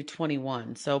up to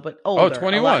 21, but older. Oh,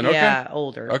 21. Okay. Yeah,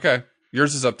 older. Okay.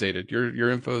 Yours is updated. Your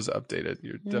info is updated.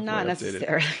 You're definitely not updated.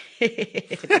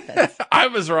 Necessarily. I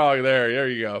was wrong there. There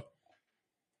you go.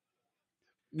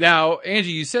 Now,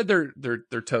 Angie, you said they're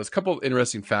toes. A couple of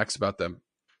interesting facts about them.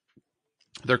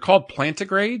 They're called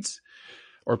plantigrades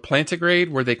or plantigrade,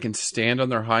 where they can stand on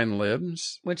their hind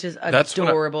limbs. Which is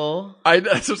adorable.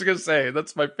 That's what I was going to say.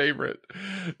 That's my favorite,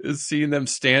 is seeing them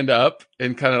stand up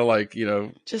and kind of like,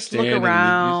 just look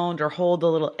around or hold a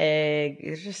little egg.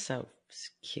 It's just so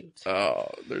cute. Oh,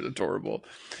 they're adorable.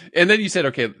 And then you said,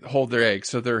 okay, hold their egg.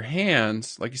 So their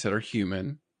hands, like you said, are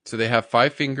human. So they have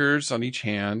 5 fingers on each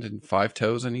hand and 5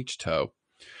 toes on each toe.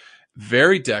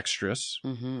 Very dexterous,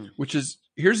 which is,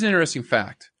 here's an interesting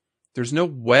fact. There's no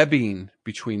webbing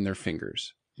between their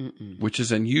fingers, which is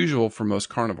unusual for most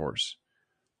carnivores.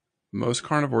 Most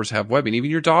carnivores have webbing. Even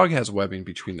your dog has webbing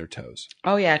between their toes.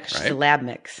 Oh, yeah, because she's a lab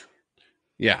mix.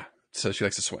 Yeah, so she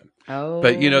likes to swim. Oh,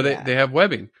 but, they have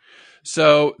webbing.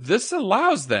 So this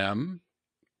allows them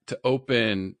to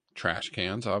open trash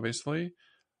cans, obviously,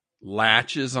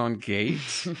 latches on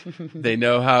gates. They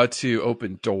know how to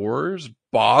open doors,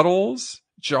 bottles,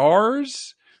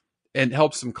 jars, and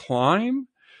helps them climb.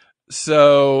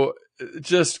 So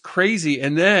just crazy.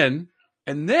 And then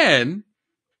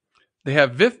they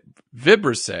have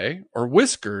vibrissae or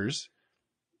whiskers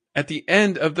at the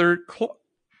end of their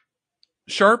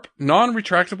sharp,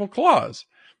 non-retractable claws.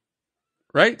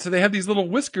 Right? So they have these little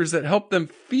whiskers that help them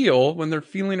feel when they're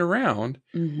feeling around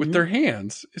with their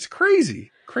hands. It's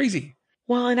crazy. Crazy.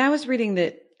 Well, and I was reading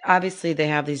that obviously they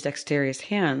have these dexterous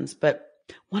hands, but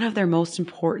one of their most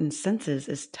important senses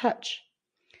is touch.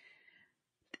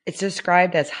 It's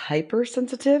described as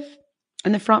hypersensitive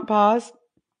in the front paws.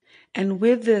 And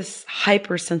with this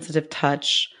hypersensitive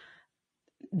touch,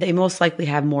 they most likely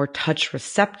have more touch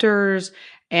receptors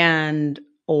and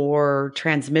or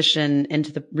transmission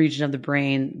into the region of the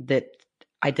brain that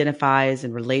identifies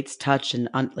and relates touch and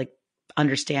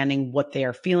understanding what they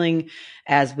are feeling,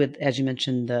 as you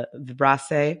mentioned, the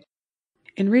vibrissae.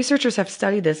 And researchers have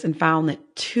studied this and found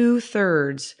that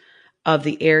 2/3 of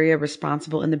the area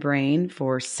responsible in the brain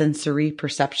for sensory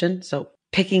perception, so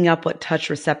picking up what touch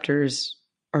receptors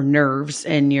or nerves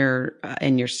in your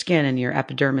skin and your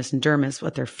epidermis and dermis,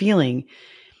 what they're feeling,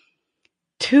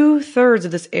 2/3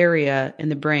 of this area in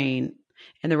the brain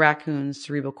and the raccoon's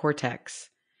cerebral cortex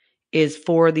is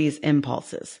for these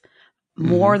impulses,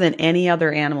 more than any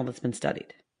other animal that's been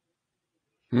studied.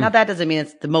 Now, that doesn't mean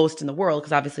it's the most in the world,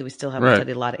 because obviously we still haven't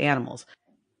studied a lot of animals.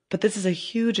 But this is a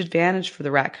huge advantage for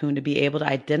the raccoon to be able to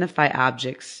identify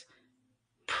objects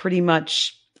pretty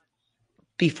much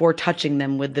before touching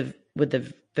them with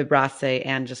the vibration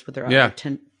and just with their other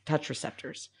touch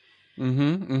receptors.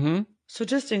 So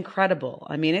just incredible.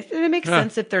 I mean, it makes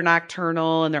sense if they're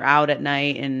nocturnal and they're out at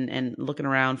night and looking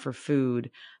around for food.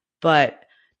 But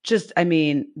just, I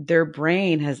mean, their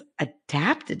brain has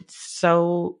adapted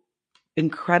so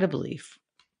incredibly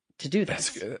to do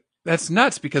this. That's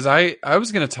nuts, because I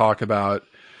was going to talk about,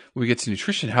 when we get to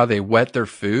nutrition, how they wet their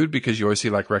food, because you always see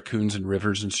like raccoons in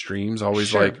rivers and streams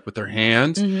always like with their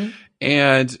hands.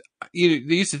 And they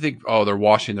used to think, oh, they're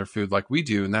washing their food like we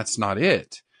do. And that's not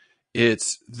it.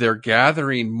 It's they're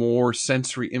gathering more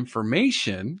sensory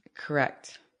information.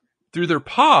 Correct. Through their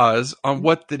paws on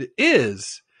what that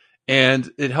is.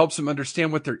 And it helps them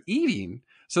understand what they're eating.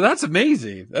 So that's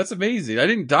amazing. That's amazing. I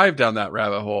didn't dive down that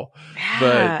rabbit hole.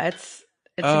 Yeah,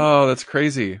 but that's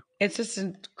crazy. It's just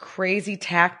a crazy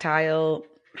tactile,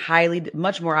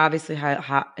 much more obviously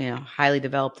highly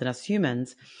developed than us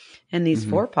humans. And these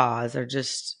forepaws are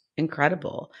just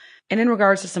incredible. And in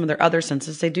regards to some of their other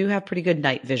senses, they do have pretty good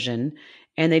night vision,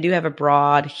 and they do have a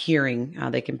broad hearing.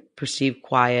 They can perceive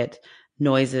quiet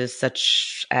noises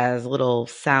such as little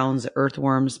sounds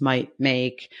earthworms might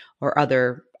make, or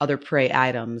other prey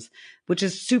items, which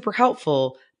is super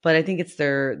helpful. But I think it's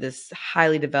this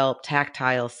highly developed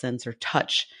tactile sense or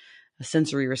touch,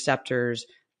 sensory receptors,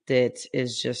 that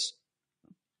is just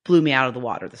blew me out of the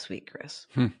water this week, Chris.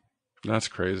 That's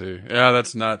crazy. Yeah,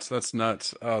 that's nuts. That's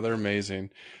nuts. Oh, they're amazing.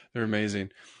 They're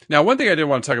amazing. Now, one thing I did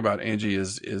want to talk about, Angie,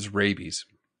 is rabies,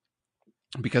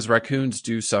 because raccoons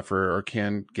do suffer or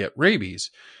can get rabies.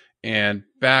 And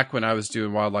back when I was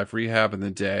doing wildlife rehab in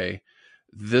the day,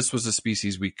 this was a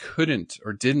species we couldn't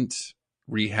or didn't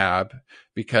rehab,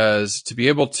 because to be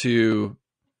able to,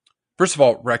 first of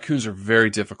all, raccoons are very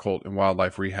difficult in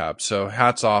wildlife rehab. So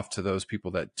hats off to those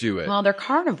people that do it. Well, they're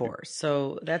carnivores,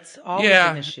 so that's always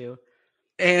an issue.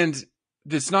 And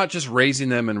it's not just raising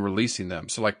them and releasing them.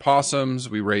 So like possums,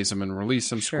 we raise them and release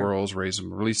them. Sure. Squirrels, raise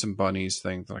them, release them. Bunnies,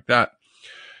 things like that.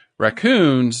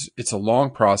 Raccoons, it's a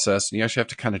long process, and you actually have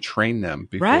to kind of train them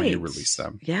before you release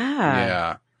them.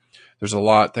 Yeah. There's a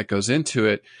lot that goes into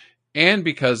it. And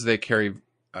because they carry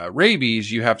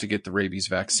rabies, you have to get the rabies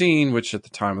vaccine, which at the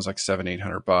time was like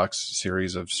 $700-800, a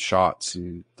series of shots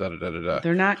and da-da-da-da-da.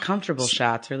 They're not comfortable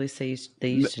shots, or at least they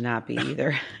used to not be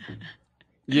either.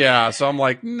 Yeah, so I'm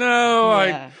like,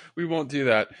 no, we won't do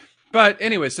that. But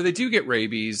anyway, so they do get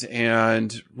rabies,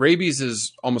 and rabies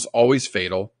is almost always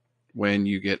fatal when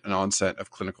you get an onset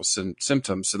of clinical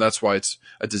symptoms. So that's why it's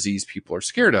a disease people are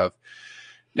scared of.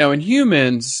 Now, in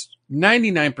humans,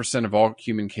 99% of all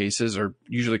human cases are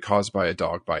usually caused by a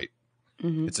dog bite.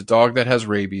 It's a dog that has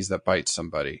rabies that bites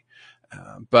somebody.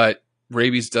 But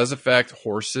rabies does affect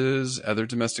horses, other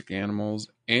domestic animals,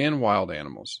 and wild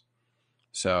animals.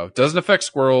 So it doesn't affect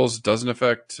squirrels, doesn't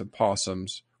affect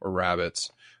possums or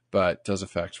rabbits, but does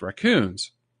affect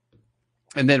raccoons.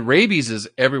 And then rabies is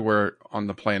everywhere on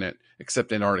the planet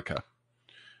except Antarctica.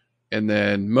 And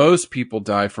then most people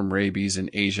die from rabies in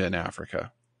Asia and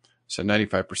Africa. So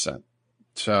 95%.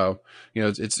 So,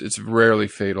 it's rarely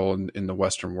fatal in the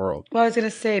Western world. Well, I was going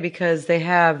to say, because they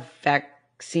have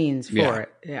vaccines for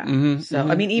it. Yeah. So,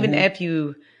 I mean, even if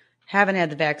you haven't had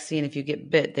the vaccine, if you get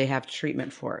bit, they have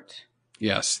treatment for it.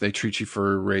 Yes, they treat you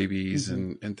for rabies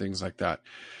and things like that.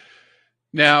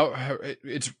 Now,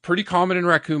 it's pretty common in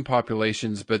raccoon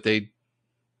populations, but they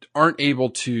aren't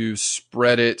able to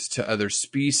spread it to other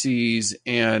species.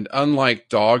 And unlike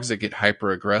dogs that get hyper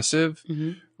aggressive,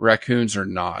 raccoons are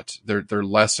not. They're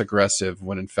less aggressive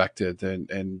when infected,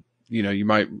 and you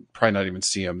might probably not even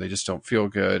see them. They just don't feel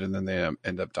good, and then they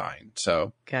end up dying.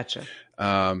 So gotcha.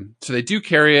 So they do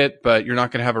carry it, but you're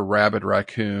not going to have a rabid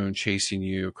raccoon chasing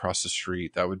you across the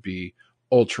street. That would be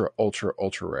ultra, ultra,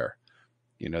 ultra rare.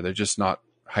 They're just not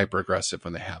hyper aggressive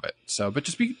when they have it. So, but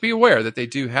just be aware that they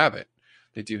do have it.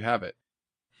 They do have it.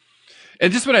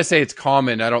 And just when I say it's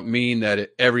common, I don't mean that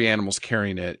every animal's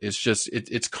carrying it. It's just,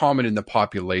 it's common in the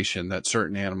population that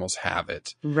certain animals have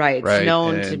it. Right. It's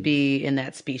known to be in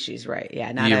that species. Right.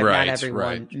 Yeah. Not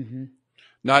everyone. Right.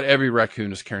 Not every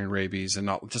raccoon is carrying rabies, and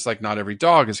not every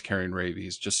dog is carrying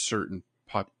rabies, just certain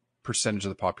percentage of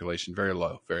the population. Very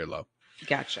low, very low.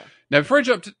 Gotcha. Now, before I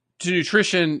jump to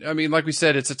nutrition, I mean, like we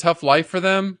said, it's a tough life for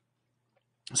them.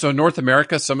 So in North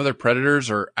America, some of their predators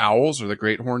are owls, or the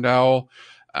great horned owl,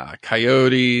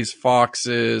 coyotes,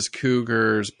 foxes,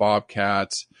 cougars,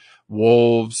 bobcats,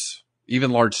 wolves, even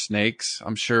large snakes.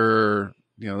 I'm sure,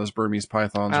 those Burmese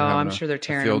pythons are having I'm sure they're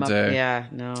tearing field them up. Day. Yeah,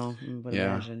 no, I would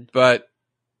imagine. But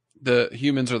the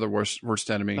humans are the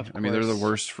worst enemy. I mean, they're the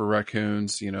worst for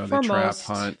raccoons. They trap,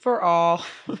 hunt. For all.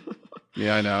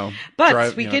 Yeah, I know.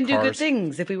 But we can do good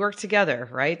things if we work together,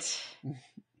 right?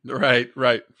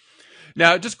 Right.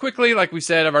 Now, just quickly, like we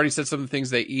said, I've already said some of the things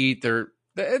they eat. They're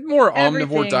more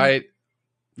omnivore diet.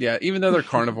 Yeah, even though they're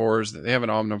carnivores, they have an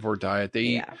omnivore diet. They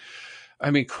eat,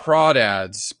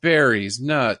 crawdads, berries,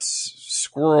 nuts,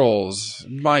 squirrels,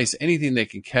 mice, anything they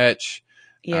can catch.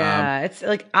 Yeah, it's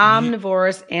like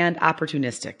omnivorous and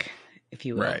opportunistic, if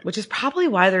you will, Right. which is probably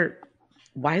why they're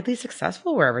widely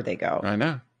successful wherever they go. I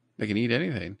know. They can eat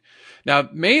anything. Now,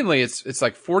 mainly it's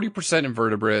like 40%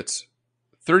 invertebrates,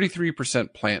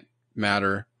 33% plant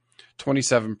matter,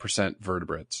 27%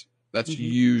 vertebrates. That's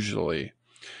usually.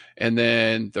 And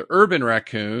then the urban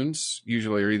raccoons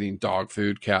usually are eating dog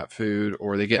food, cat food,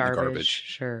 or they get in the garbage.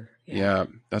 Sure. Yeah,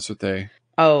 that's what they...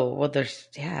 Oh, well, they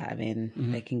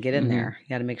can get in there. You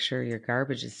got to make sure your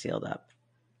garbage is sealed up.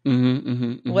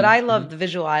 What I loved, the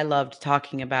visual I loved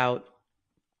talking about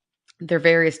their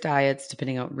various diets,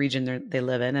 depending on region they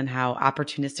live in and how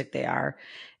opportunistic they are,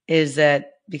 is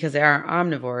that because they are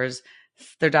omnivores,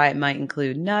 their diet might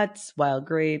include nuts, wild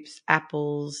grapes,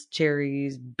 apples,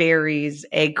 cherries, berries,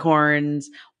 acorns,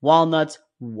 walnuts,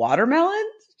 watermelon,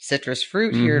 citrus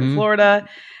fruit here in Florida.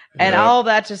 And all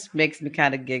that just makes me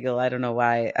kind of giggle. I don't know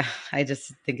why. I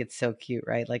just think it's so cute,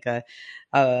 right? Like a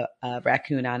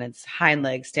raccoon on its hind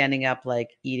legs standing up,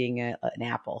 like eating an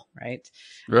apple, right?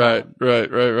 Right.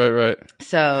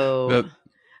 So,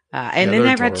 and then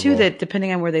I read too that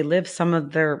depending on where they live, one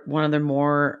of their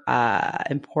more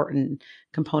important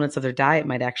components of their diet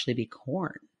might actually be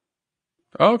corn.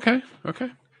 Oh, okay.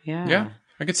 Yeah.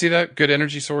 I could see that. Good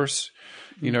energy source,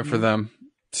 for them.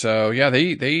 So yeah, they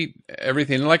eat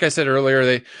everything. And like I said earlier,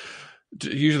 they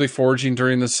usually foraging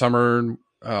during the summer,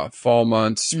 fall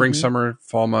months, spring, summer,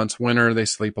 fall months, winter. They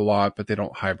sleep a lot, but they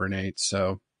don't hibernate.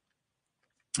 So,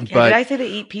 did I say they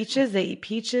eat peaches? They eat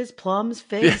peaches, plums,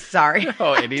 figs. Sorry.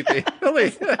 Oh, anything.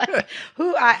 Really?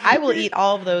 I will eat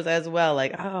all of those as well.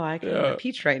 Like, I can eat a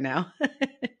peach right now.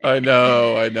 I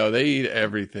know. They eat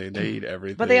everything.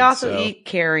 But they also eat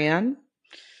carrion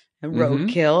and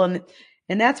roadkill,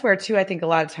 and that's where too, I think a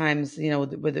lot of times,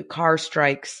 with the car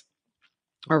strikes,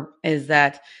 is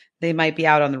that they might be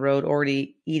out on the road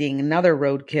already eating another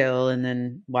roadkill, and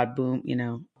then boom,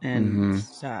 and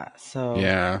so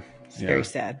it's very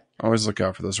sad. Always look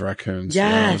out for those raccoons.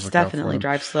 Yes, definitely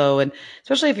drive slow, and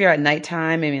especially if you're at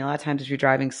nighttime. I mean, a lot of times if you're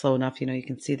driving slow enough, you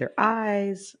can see their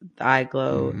eyes, the eye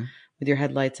glow with your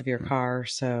headlights of your car.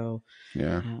 So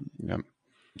yeah.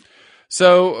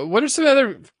 So what are some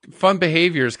other fun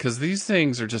behaviors? Because these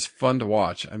things are just fun to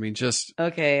watch. I mean,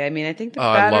 okay. I mean, I think the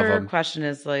better question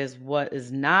is what is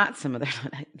not some of their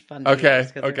fun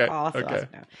behaviors. Okay. Awesome.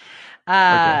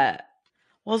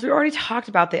 Well, as we already talked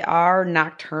about, they are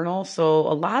nocturnal. So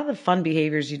a lot of the fun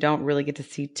behaviors you don't really get to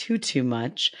see too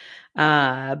much.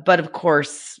 But of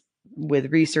course,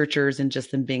 with researchers and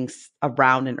just them being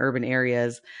around in urban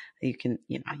areas, you can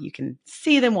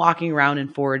see them walking around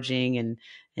and foraging and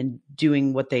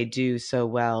doing what they do so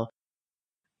well.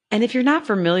 And if you're not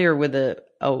familiar with a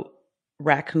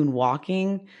raccoon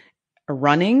walking or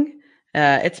running,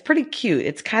 it's pretty cute.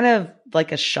 It's kind of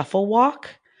like a shuffle walk.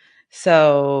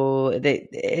 So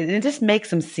it just makes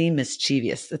them seem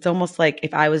mischievous. It's almost like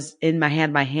if I was in my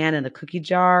hand in the cookie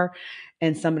jar,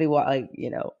 and somebody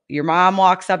your mom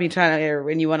walks up,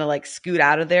 and you want to scoot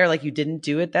out of there, like you didn't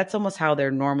do it. That's almost how their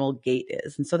normal gait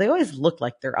is. And so they always look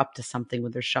like they're up to something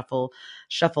with their shuffle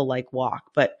like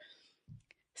walk. But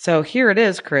so here it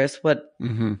is, Chris,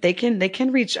 they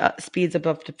can reach speeds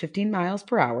above to 15 miles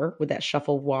per hour with that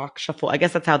shuffle. I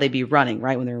guess that's how they'd be running,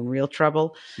 right? When they're in real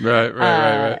trouble.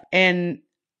 Right. And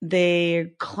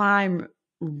they climb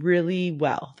really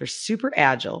well. They're super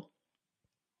agile.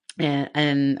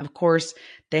 And of course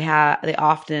they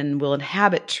often will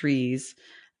inhabit trees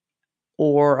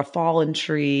or a fallen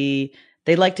tree.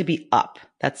 They like to be up.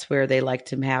 That's where they like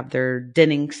to have their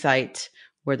denning site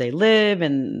where they live,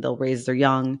 and they'll raise their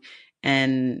young.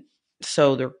 And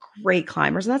so they're great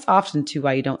climbers. And that's often too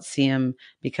why you don't see them,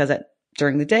 because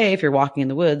during the day, if you're walking in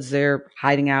the woods, they're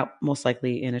hiding out most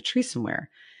likely in a tree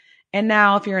somewhere. And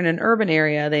now if you're in an urban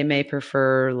area, they may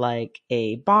prefer like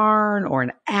a barn or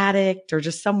an attic or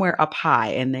just somewhere up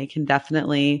high. And they can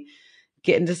definitely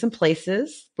get into some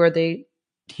places where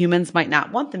humans might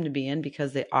not want them to be in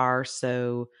because they are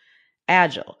so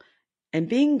agile. And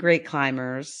being great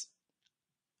climbers,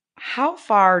 how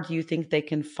far do you think they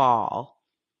can fall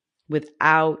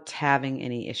without having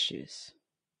any issues?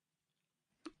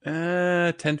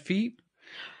 10 feet.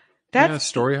 That's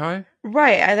story high.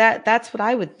 Right. That's what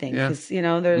I would think. Because,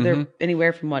 they're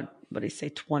anywhere from what do you say,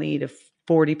 20 to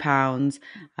 40 pounds,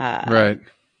 right.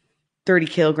 30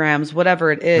 kilograms,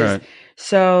 whatever it is. Right.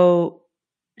 So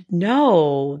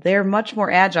No, they're much more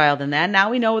agile than that.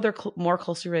 Now we know they're more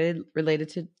closely related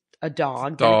to a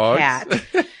dog than a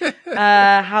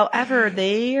cat. However,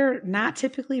 they are not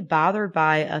typically bothered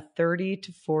by a 30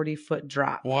 to 40 foot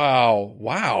drop. Wow.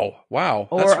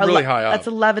 That's really high up. That's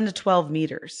 11 to 12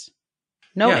 meters.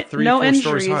 No, yeah, 3, no 4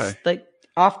 injuries. stories high. Like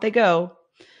off they go.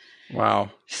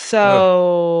 Wow.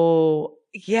 So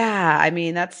yeah, I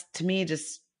mean, that's to me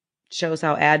just shows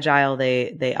how agile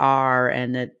they are,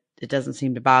 and that it doesn't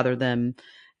seem to bother them.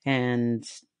 And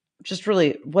just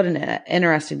really what an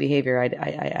interesting behavior.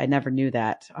 I never knew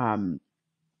that.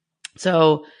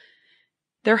 So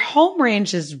their home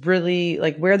range is really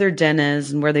like where their den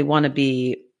is and where they want to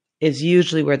be is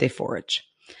usually where they forage.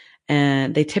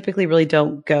 And they typically really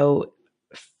don't go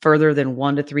further than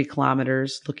 1 to 3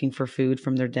 kilometers looking for food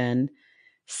from their den.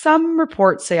 Some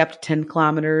reports say up to 10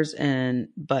 kilometers,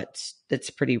 but it's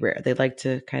pretty rare. They like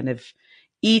to kind of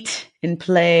eat and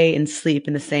play and sleep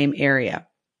in the same area.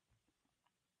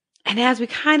 And as we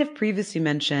kind of previously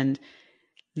mentioned,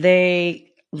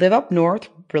 they live up north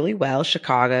really well,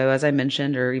 Chicago, as I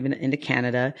mentioned, or even into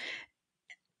Canada.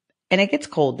 And it gets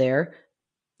cold there,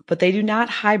 but they do not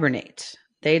hibernate.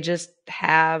 They just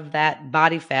have that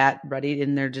body fat ready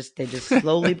and they just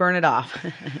slowly burn it off.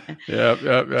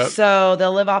 Yep. So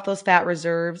they'll live off those fat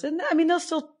reserves. And I mean, they'll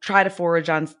still try to forage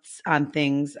on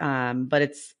things. But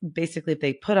it's basically if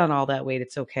they put on all that weight,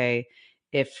 it's okay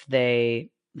if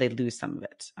they lose some of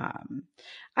it.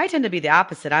 I tend to be the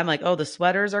opposite. I'm like, oh, the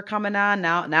sweaters are coming on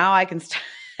now. I can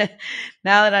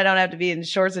now that I don't have to be in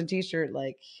shorts and t-shirt,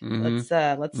 like let's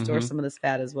store some of this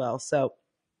fat as well. So,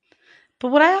 but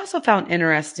what I also found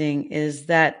interesting is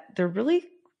that they're really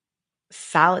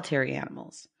solitary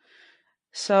animals.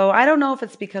 So I don't know if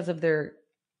it's because of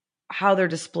how they're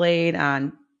displayed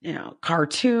on,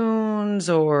 cartoons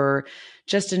or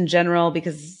just in general,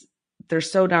 because they're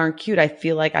so darn cute. I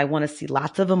feel like I want to see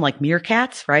lots of them, like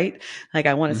meerkats, right? Like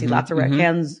I want to see lots of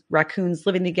raccoons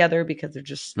living together because they're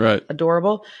just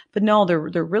adorable. But no, they're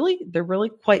really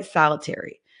quite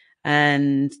solitary.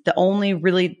 And the only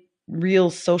really real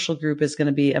social group is going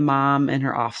to be a mom and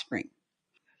her offspring.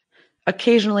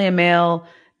 Occasionally a male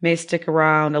may stick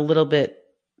around a little bit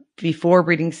before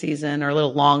breeding season or a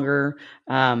little longer,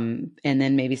 and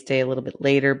then maybe stay a little bit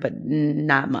later, but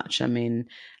not much. I mean,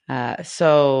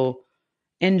 so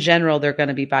in general, they're going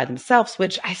to be by themselves,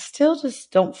 which I still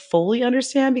just don't fully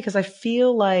understand because I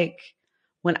feel like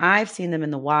when I've seen them in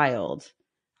the wild,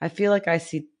 I feel like I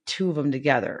see 2 of them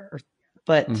together,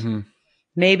 but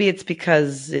maybe it's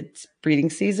because it's breeding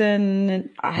season. And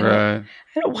I don't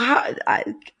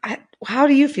how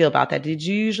do you feel about that? Did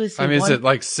you usually see is it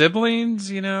like siblings,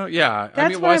 Yeah.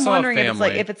 That's what I'm wondering.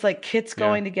 If it's like kits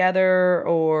going together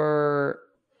or,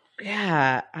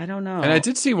 yeah, I don't know. And I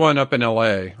did see one up in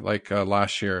LA like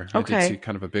last year. Okay. I did see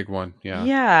kind of a big one. Yeah.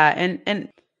 Yeah.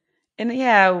 And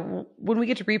yeah, when we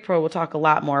get to repro, we'll talk a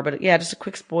lot more, but yeah, just a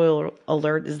quick spoiler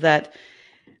alert is that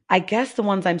I guess the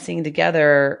ones I'm seeing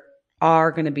together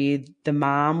are going to be the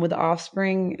mom with the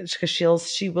offspring because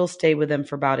she will stay with them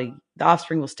the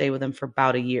offspring will stay with them for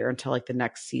about a year until like the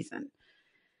next season.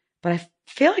 But I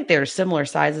feel like they're similar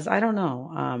sizes. I don't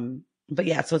know. But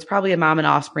yeah, so it's probably a mom and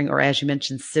offspring, or as you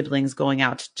mentioned, siblings going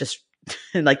out to just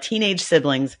like teenage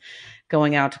siblings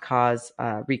going out to cause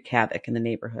wreak havoc in the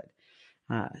neighborhood.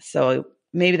 So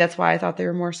maybe that's why I thought they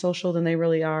were more social than they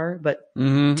really are. But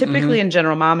typically in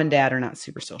general, mom and dad are not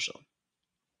super social.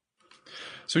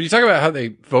 So when you talk about how they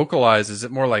vocalize, is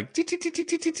it more like,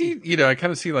 I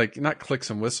kind of see like not clicks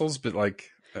and whistles, but like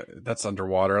that's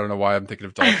underwater. I don't know why I'm thinking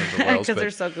of dolphins or whales. Because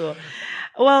they're so cool.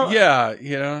 Well, yeah,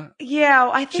 yeah.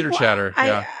 I think chitter chatter.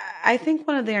 I think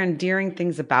one of their endearing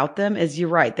things about them is you're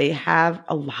right. They have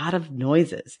a lot of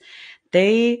noises.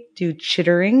 They do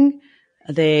chittering.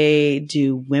 They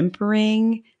do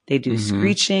whimpering. They do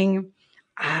screeching.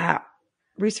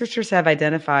 Researchers have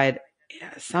identified,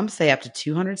 some say up to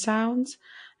 200 sounds.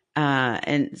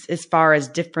 And as far as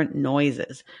different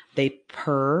noises, they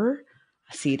purr.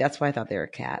 See, that's why I thought they were a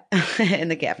cat in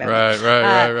the cat family.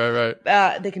 Right.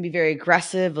 They can be very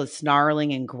aggressive with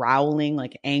snarling and growling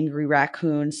like angry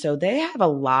raccoons. So they have a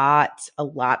lot of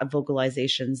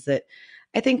vocalizations that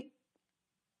I think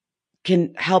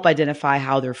can help identify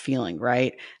how they're feeling,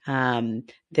 right? The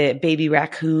baby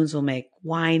raccoons will make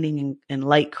whining and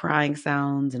light crying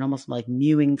sounds and almost like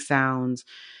mewing sounds.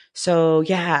 So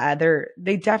yeah,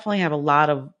 they definitely have a lot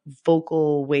of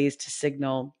vocal ways to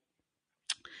signal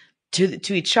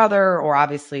to each other, or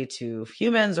obviously to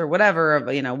humans or whatever,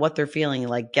 what they're feeling.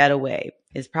 Like get away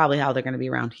is probably how they're going to be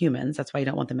around humans. That's why you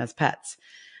don't want them as pets.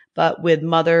 But with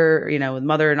mother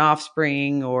and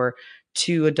offspring, or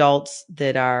two adults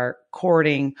that are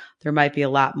courting, there might be a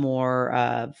lot more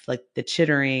of like the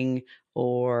chittering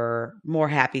or more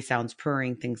happy sounds,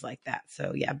 purring, things like that.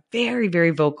 So yeah, very,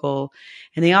 very vocal.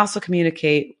 And they also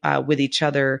communicate with each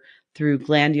other through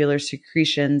glandular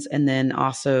secretions. And then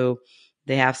also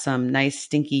they have some nice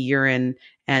stinky urine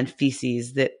and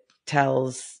feces that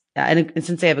tells, and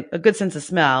since they have a good sense of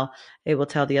smell, it will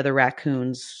tell the other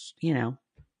raccoons,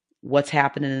 what's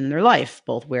happening in their life,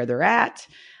 both where they're at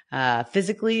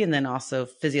physically and then also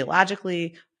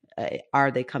physiologically.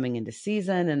 Are they coming into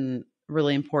season? And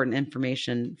really important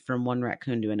information from one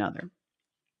raccoon to another.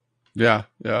 Yeah,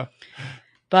 yeah.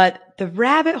 But the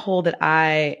rabbit hole that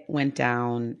I went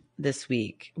down this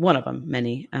week, one of them,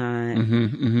 many,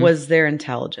 was their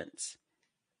intelligence.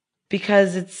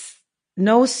 Because it's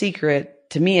no secret,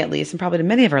 to me at least, and probably to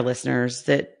many of our listeners,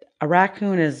 that a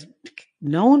raccoon is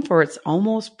known for its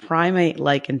almost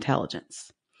primate-like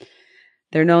intelligence.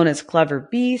 They're known as clever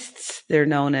beasts. They're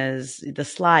known as the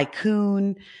sly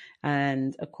coon.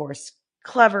 And of course,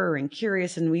 clever and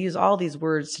curious. And we use all these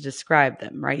words to describe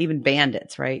them, right? Even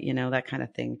bandits, right? That kind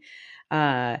of thing.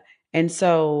 And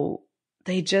so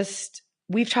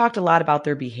we've talked a lot about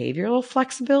their behavioral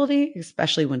flexibility,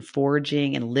 especially when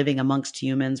foraging and living amongst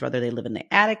humans, whether they live in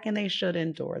the attic and they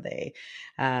shouldn't, or they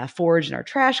forage in our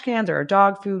trash cans or our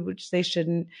dog food, which they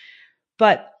shouldn't.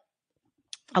 But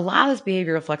a lot of this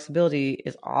behavioral flexibility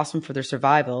is awesome for their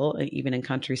survival, even in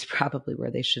countries probably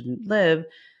where they shouldn't live.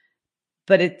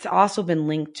 But it's also been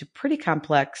linked to pretty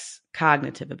complex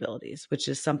cognitive abilities, which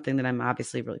is something that I'm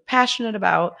obviously really passionate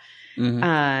about.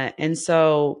 And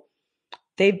so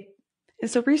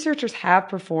researchers have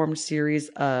performed series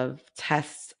of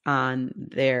tests on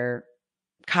their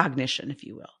cognition, if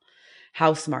you will.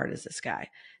 How smart is this guy?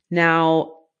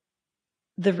 Now,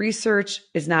 the research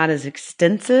is not as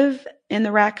extensive in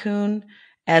the raccoon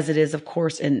as it is, of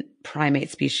course, in primate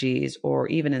species or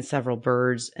even in several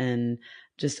birds and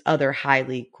just other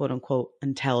highly, quote unquote,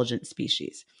 intelligent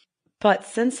species. But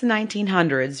since the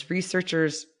 1900s,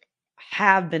 researchers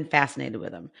have been fascinated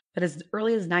with them. But as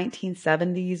early as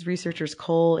 1970s, researchers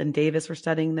Cole and Davis were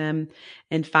studying them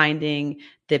and finding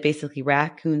that basically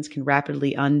raccoons can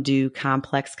rapidly undo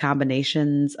complex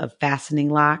combinations of fastening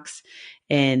locks,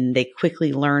 and they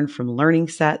quickly learn from learning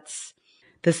sets.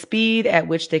 The speed at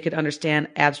which they could understand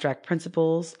abstract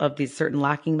principles of these certain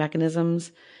locking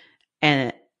mechanisms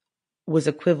and was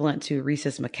equivalent to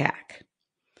rhesus macaque.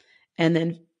 And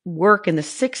then work in the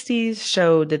 60s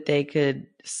showed that they could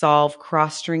solve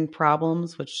cross-string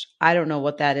problems, which I don't know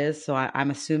what that is. So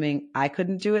I'm assuming I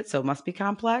couldn't do it. So it must be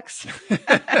complex.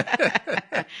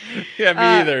 Yeah, me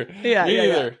either.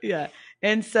 Yeah.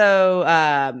 And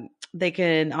so they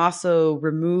can also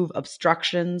remove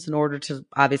obstructions in order to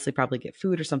obviously probably get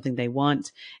food or something they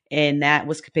want. And that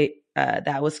was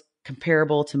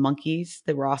comparable to monkeys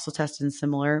that were also tested and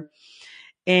similar.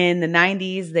 In the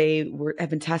 90s, they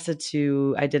have been tested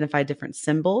to identify different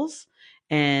symbols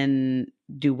and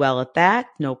do well at that,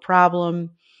 no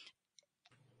problem.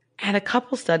 And a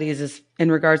couple studies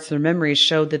in regards to their memories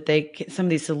showed that some of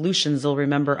these solutions they'll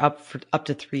remember up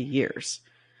to 3 years.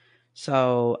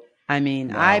 So, I mean,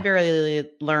 wow. I barely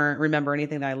remember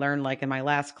anything that I learned like in my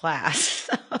last class.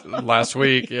 Last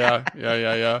week. Yeah.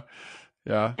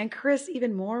 And Chris,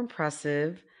 even more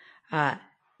impressive,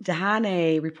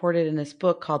 Dehane reported in this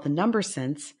book called The Number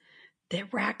Sense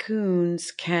that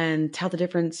raccoons can tell the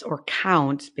difference or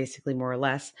count, basically more or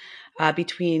less,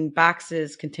 between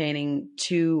boxes containing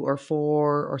 2 or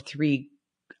 4 or 3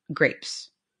 grapes.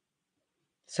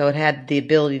 So it had the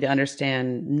ability to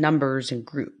understand numbers and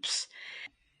groups.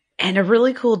 And a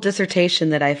really cool dissertation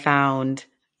that I found,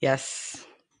 yes,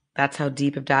 that's how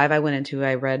deep of dive I went into.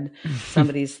 I read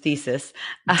somebody's thesis.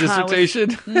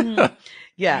 Dissertation?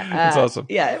 Yeah. That's awesome.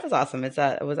 Yeah, it was awesome. It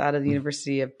was out of the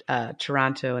University of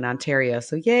Toronto in Ontario.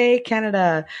 So yay,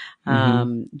 Canada.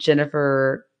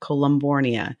 Jennifer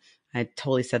Colombornia. I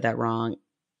totally said that wrong.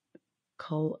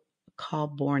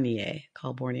 Colbornier.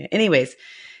 Anyways,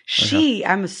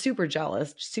 I'm super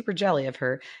jelly of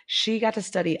her. She got to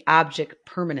study object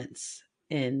permanence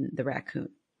in the raccoon.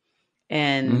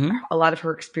 And a lot of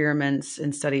her experiments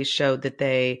and studies showed that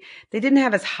they didn't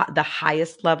have the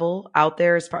highest level out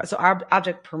there as far. So our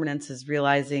object permanence is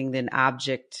realizing that an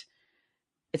object,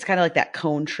 it's kind of like that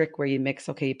cone trick where you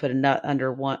put a nut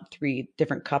under 3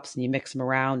 different cups and you mix them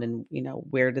around and,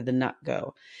 where did the nut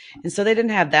go? And so they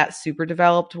didn't have that super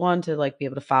developed one to like be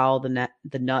able to follow the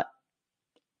nut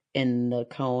in the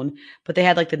cone, but they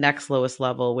had like the next lowest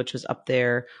level, which was up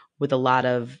there with a lot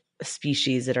of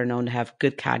species that are known to have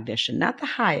good cognition, not the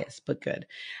highest, but good.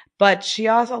 But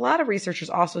a lot of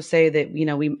researchers also say that,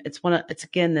 it's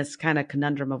again, this kind of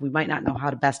conundrum of we might not know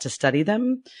how to best to study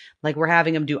them. Like we're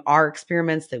having them do our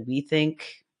experiments that we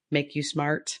think make you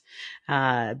smart.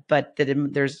 But that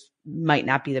there's might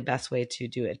not be the best way to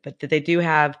do it, but that they do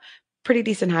have pretty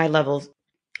decent high levels,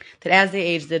 that as they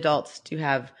age, the adults do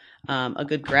have a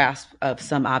good grasp of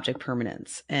some object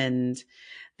permanence. And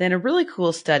then a really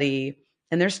cool study,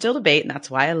 and there's still debate, and that's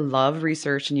why I love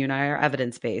research and you and I are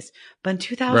evidence-based. But in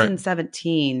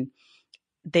 2017,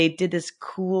 they did this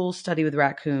cool study with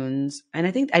raccoons.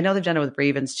 And I know they've done it with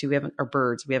ravens too. Or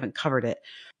birds. We haven't covered it.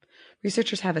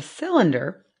 Researchers have a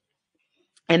cylinder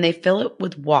and they fill it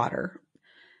with water,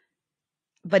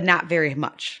 but not very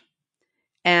much.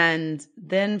 And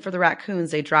then for the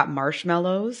raccoons, they drop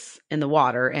marshmallows in the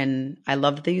water. And I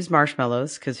love that they use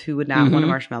marshmallows because who would not want a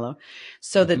marshmallow?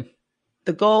 So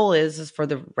the goal is for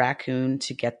the raccoon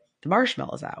to get the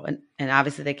marshmallows out. And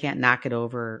obviously they can't knock it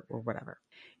over or whatever.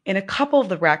 And a couple of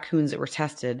the raccoons that were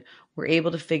tested were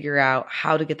able to figure out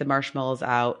how to get the marshmallows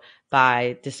out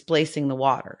by displacing the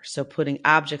water. So putting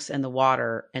objects in the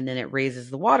water, and then it raises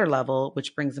the water level,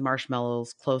 which brings the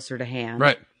marshmallows closer to hand.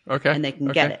 Right. Okay. And they can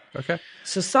get it. Okay.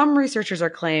 So some researchers are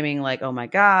claiming like, oh my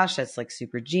gosh, that's like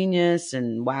super genius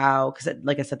and wow. Because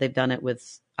like I said, they've done it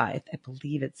with, I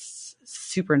believe it's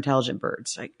super intelligent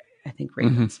birds. Like I think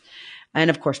ravens,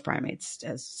 and of course primates,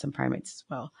 as some primates as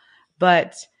well.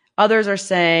 But others are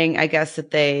saying, I guess, that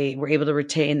they were able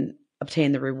to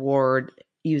obtain the reward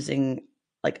using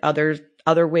like other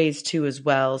ways too as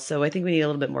well. So I think we need a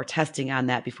little bit more testing on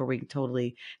that before we can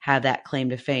totally have that claim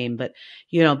to fame. But,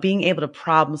 being able to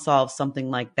problem solve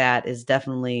something like that is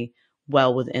definitely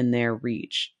well within their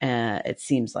reach. It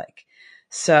seems like.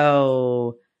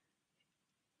 So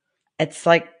it's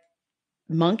like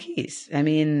monkeys. I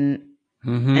mean,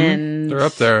 and they're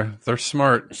up there. They're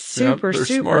smart. Super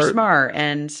smart.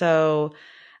 And so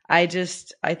I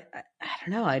don't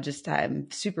know.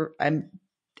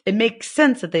 It makes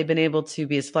sense that they've been able to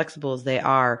be as flexible as they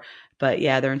are, but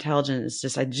yeah, their intelligence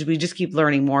is we just keep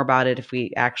learning more about it if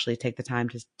we actually take the time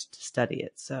to study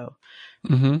it. So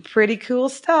pretty cool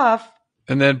stuff.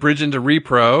 And then bridge into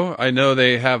repro. I know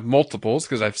they have multiples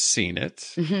because I've seen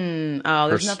it. Oh,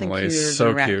 there's nothing cuter than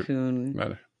a raccoon.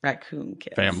 Cute. Raccoon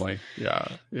kids. Family.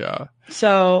 Yeah.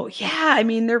 So yeah, I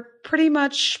mean, they're pretty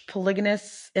much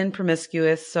polygamous and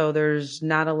promiscuous. So there's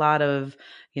not a lot of,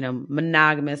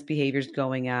 monogamous behaviors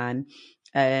going on.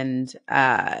 And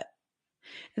so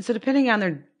depending on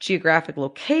their geographic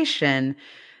location,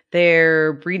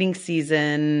 their breeding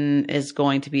season is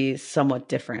going to be somewhat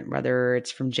different, whether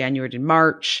it's from January to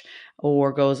March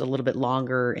or goes a little bit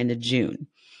longer into June.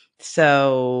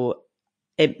 So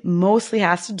it mostly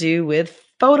has to do with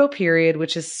photo period,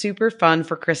 which is super fun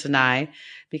for Chris and I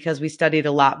because we studied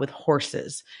a lot with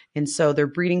horses. And so their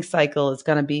breeding cycle is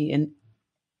going to be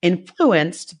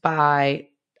influenced by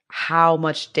how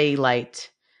much daylight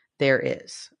there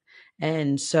is.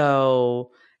 And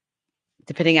so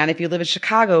depending on if you live in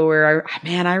Chicago, where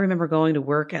I remember going to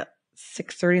work at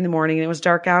 6:30 in the morning and it was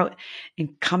dark out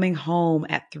and coming home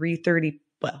at 3:30.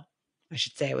 Well, I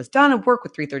should say I was done at work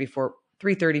with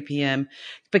 3:30 p.m.,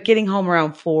 but getting home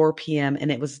around 4 p.m.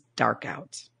 and it was dark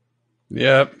out.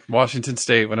 Yep. Washington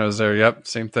State when I was there. Yep.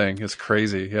 Same thing. It's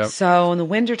crazy. Yep. So in the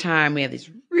wintertime, we have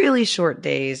these really short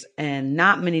days and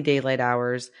not many daylight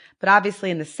hours. But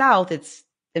obviously in the South,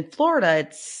 in Florida,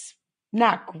 it's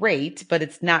not great, but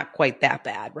it's not quite that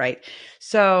bad, right?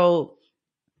 So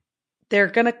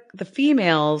the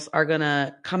females are going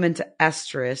to come into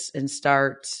estrus and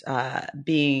start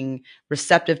being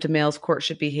receptive to males'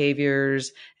 courtship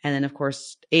behaviors. And then, of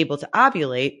course, able to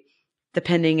ovulate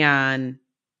depending on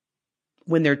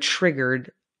when they're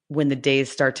triggered, when the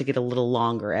days start to get a little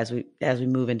longer as we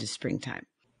move into springtime.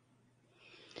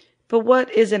 But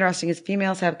what is interesting is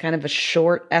females have kind of a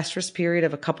short estrus period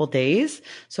of a couple days.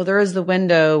 So there is the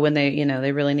window when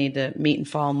they really need to meet and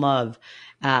fall in love.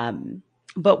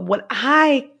 But what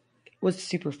I was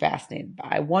super fascinated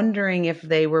by, wondering if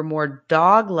they were more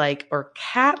dog-like or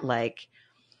cat-like,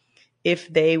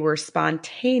 if they were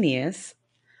spontaneous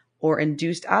or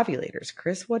induced ovulators.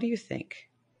 Chris, what do you think?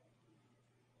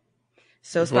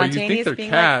 So spontaneous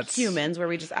being cats. Like humans, where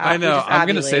we just I know. I'm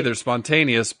going to say ovulate. they're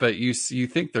spontaneous, but you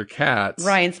think they're cats,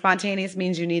 Right? And spontaneous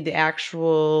means you need the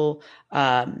actual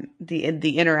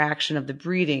the interaction of the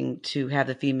breeding to have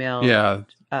the female. Yeah.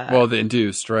 The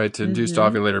induced, right? To induced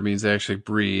ovulator means they actually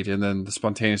breed, and then the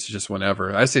spontaneous is just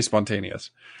whenever. I say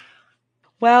spontaneous.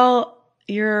 Well,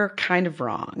 you're kind of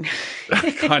wrong.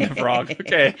 Kind of wrong.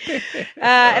 Okay.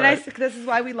 And this is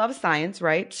why we love science,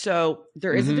 right? So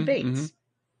there is a debate.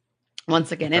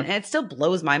 once again. And it still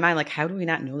blows my mind. Like, how do we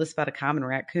not know this about a common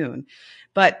raccoon?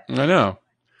 But I know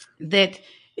that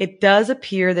it does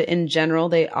appear that in general,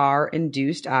 they are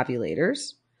induced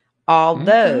ovulators,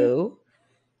 although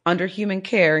under human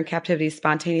care in captivity,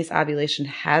 spontaneous ovulation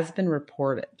has been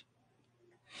reported.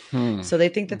 So they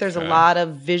think that there's a lot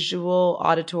of visual,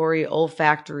 auditory,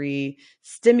 olfactory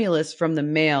stimulus from the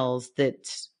males that,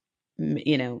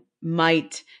 you know,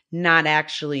 might not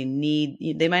actually need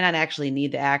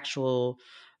the actual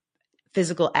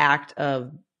physical act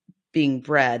of being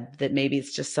bred, that maybe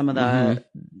it's just some of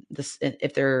this,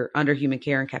 if they're under human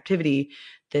care in captivity,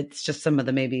 that's just some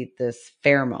of maybe this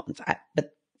pheromones.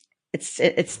 But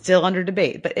it's still under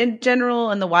debate. But in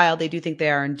general, in the wild, they do think they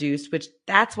are induced, which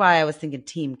that's why I was thinking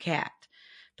team cat,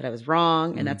 but I was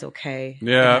wrong, and that's okay.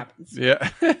 Yeah.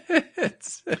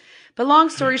 But long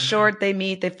story short, they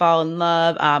meet, they fall in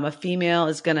love. A female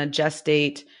is going to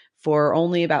gestate for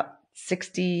only about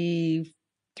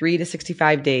 63 to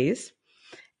 65 days.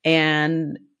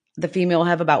 And the female will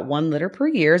have about 1 litter per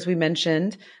year, as we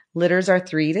mentioned. Litters are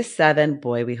 3 to 7.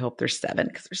 Boy, we hope they're 7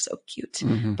 because they're so cute.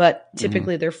 But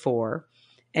typically they're 4.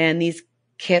 And these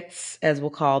kits, as we'll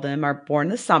call them, are born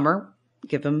in the summer.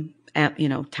 Give them,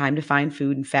 time to find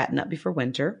food and fatten up before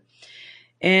winter.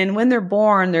 And when they're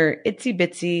born, they're itsy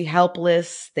bitsy,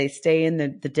 helpless. They stay in the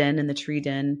den, in the tree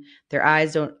den. Their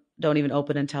eyes don't even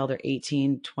open until they're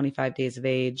 18, 25 days of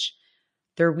age.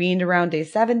 They're weaned around day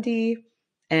 70.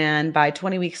 And by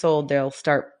 20 weeks old, they'll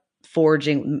start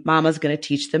foraging. Mama's going to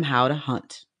teach them how to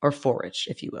hunt or forage,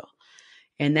 if you will.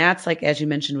 And that's like, as you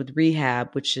mentioned, with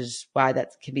rehab, which is why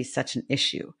that can be such an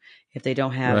issue if they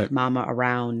don't have mama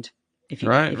around. If you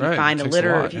find a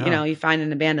litter, you find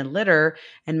an abandoned litter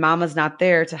and mama's not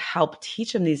there to help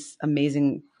teach them these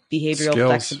amazing behavioral skills,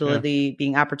 flexibility,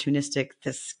 being opportunistic,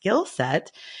 the skill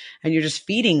set, and you're just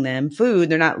feeding them food,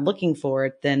 they're not looking for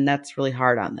it, then that's really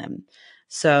hard on them.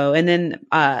 So, and then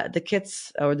the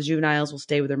kits or the juveniles will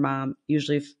stay with their mom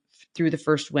usually through the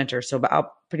first winter. So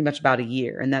pretty much about a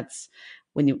year. And that's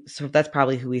that's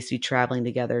probably who we see traveling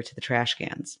together to the trash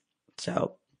cans.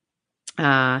 So,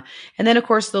 and then of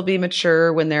course they'll be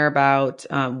mature when they're about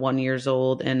 1 year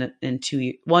old and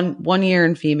 1 year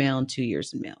in female and 2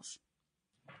 years in males.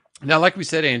 Now, like we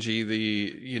said,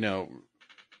 Angie,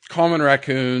 common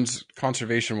raccoons,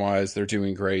 conservation wise, they're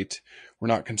doing great. We're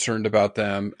not concerned about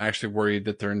them, actually worried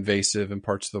that they're invasive in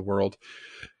parts of the world.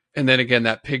 And then again,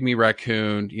 that pygmy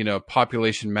raccoon,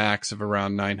 population max of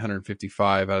around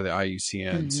 955 out of the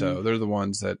IUCN. So they're the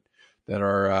ones that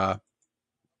are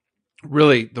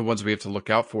really the ones we have to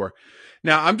look out for.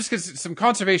 Now, I'm just going to some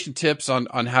conservation tips on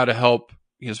how to help,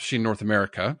 especially in North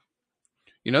America.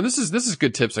 This is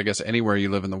good tips, I guess, anywhere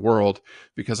you live in the world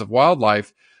because of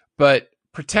wildlife, but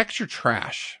protect your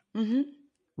trash,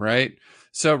 right?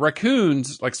 So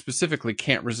raccoons, like specifically,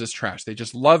 can't resist trash. They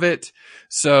just love it.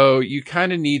 So you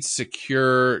kind of need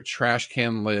secure trash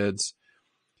can lids.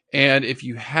 And if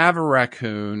you have a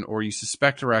raccoon or you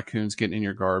suspect a raccoon's getting in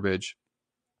your garbage,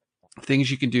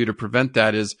 things you can do to prevent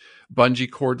that is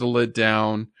bungee cord the lid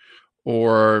down,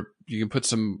 or you can put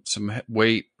some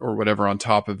weight or whatever on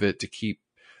top of it to keep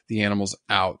the animals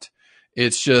out.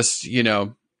 It's just,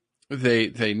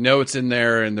 they know it's in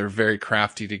there and they're very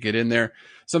crafty to get in there.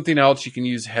 Something else, you can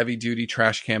use heavy duty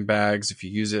trash can bags if you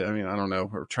use it. I mean, I don't know,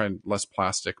 we're trying less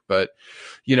plastic, but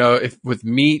if with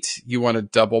meat, you want to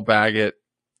double bag it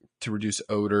to reduce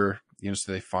odor,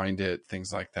 so they find it,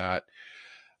 things like that.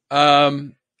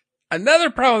 Another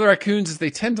problem with raccoons is they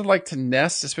tend to like to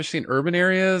nest, especially in urban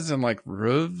areas and like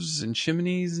roofs and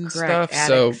chimneys and stuff.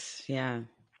 Attics,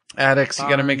 attics, Barns.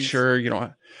 You got to make sure you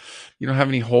don't have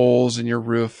any holes in your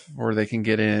roof where they can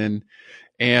get in.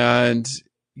 And,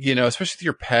 especially with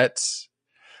your pets,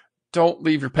 don't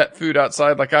leave your pet food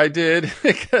outside like I did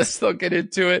because they'll get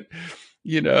into it,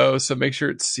 so make sure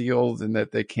it's sealed and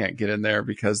that they can't get in there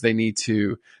because they need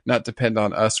to not depend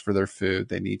on us for their food.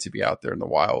 They need to be out there in the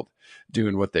wild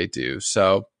doing what they do.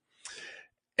 So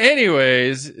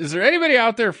anyways, is there anybody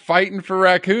out there fighting for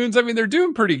raccoons? I mean, they're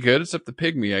doing pretty good, except the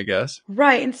pygmy, I guess.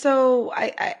 Right. And so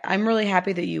I'm really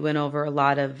happy that you went over a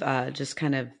lot of just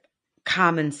kind of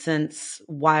common sense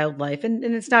wildlife. And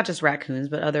it's not just raccoons,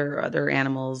 but other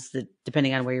animals that,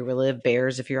 depending on where you live,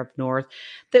 bears, if you're up north,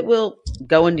 that will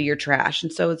go into your trash.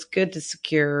 And so it's good to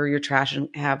secure your trash and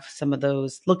have some of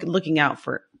those looking out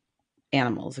for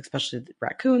animals, especially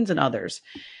raccoons and others.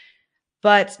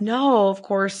 But no, of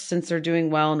course, since they're doing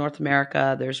well in North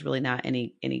America, there's really not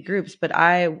any groups. But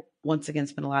I, once again,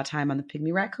 spent a lot of time on the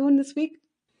pygmy raccoon this week,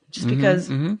 just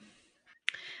because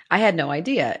I had no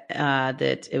idea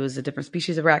that it was a different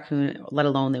species of raccoon, let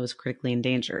alone that it was critically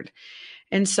endangered.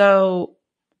 And so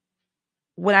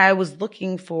when I was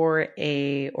looking for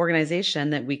a organization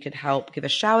that we could help give a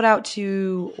shout out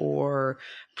to or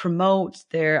promote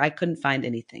there, I couldn't find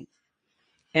anything.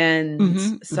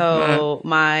 And so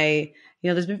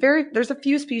there's a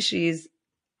few species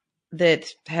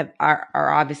that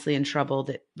are obviously in trouble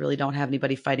that really don't have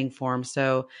anybody fighting for them.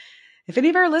 So if any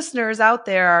of our listeners out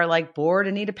there are like bored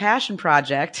and need a passion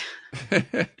project,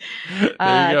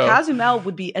 Cozumel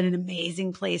would be an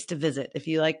amazing place to visit if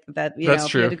you like that. That's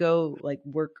if true. you had to go like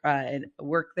work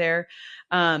there.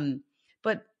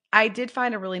 But I did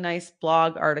find a really nice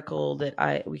blog article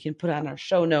that we can put on our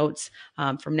show notes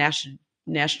from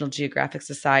National Geographic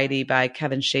Society by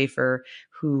Kevin Schaefer,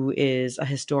 who is a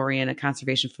historian, a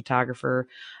conservation photographer.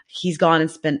 He's gone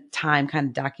and spent time kind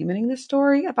of documenting the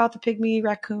story about the pygmy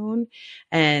raccoon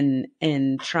and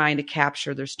trying to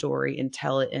capture their story and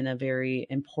tell it in a very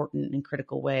important and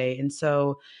critical way. And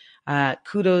so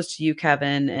kudos to you,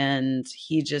 Kevin. And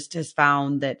he just has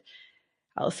found that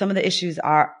some of the issues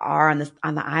are on the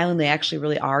island. They actually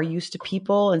really are used to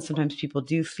people, and sometimes people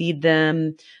do feed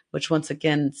them, which once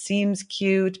again seems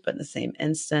cute, but in the same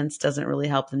instance doesn't really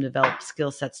help them develop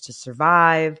skill sets to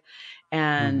survive,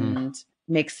 and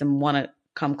makes them want to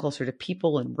come closer to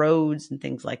people and roads and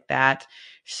things like that.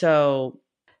 So,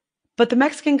 but the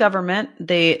Mexican government,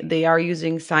 they are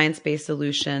using science-based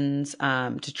solutions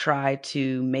to try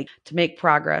to make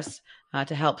progress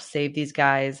to help save these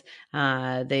guys.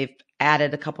 They've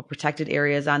added a couple protected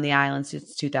areas on the island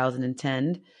since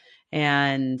 2010.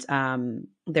 And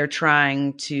they're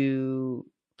trying to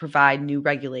provide new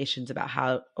regulations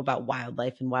about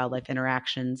wildlife and wildlife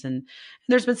interactions. And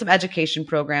there's been some education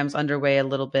programs underway a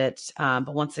little bit.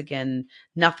 But once again,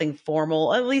 nothing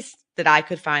formal, at least that I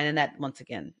could find. And that, once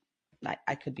again,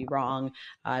 I could be wrong.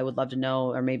 I would love to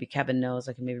know, or maybe Kevin knows.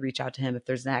 I can maybe reach out to him if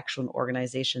there's an actual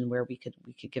organization where we could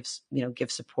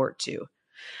give support to.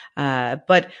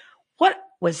 But what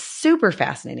was super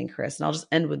fascinating, Chris, and I'll just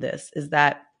end with this, is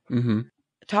that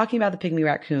talking about the pygmy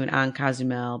raccoon on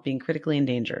Cozumel being critically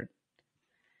endangered.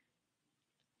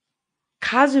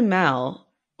 Cozumel,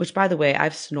 which by the way,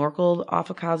 I've snorkeled off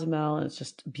of Cozumel and it's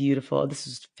just beautiful. This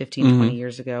was 15, 20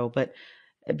 years ago, but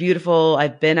beautiful.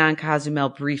 I've been on Cozumel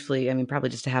briefly. I mean,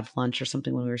 probably just to have lunch or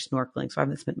something when we were snorkeling. So I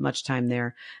haven't spent much time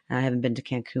there. And I haven't been to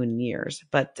Cancun in years,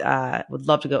 but would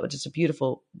love to go. It's just a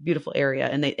beautiful, beautiful area.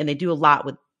 And they do a lot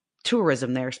with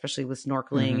tourism there, especially with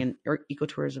snorkeling or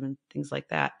ecotourism and things like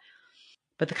that.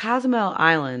 But the Cozumel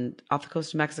Island off the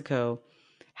coast of Mexico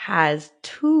has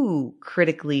 2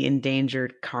 critically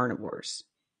endangered carnivores.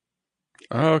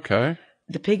 Oh, okay.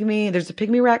 There's a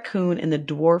pygmy raccoon and the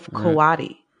dwarf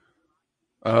coati.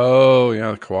 Oh,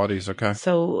 yeah, the coatis. Okay.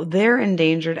 So they're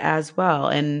endangered as well.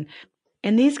 And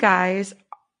these guys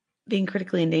being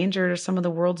critically endangered are some of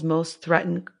the world's most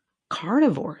threatened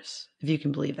carnivores, if you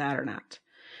can believe that or not.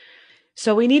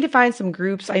 So we need to find some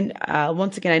groups.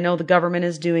 Once again, I know the government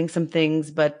is doing some things,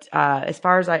 but as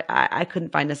far as I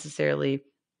couldn't find necessarily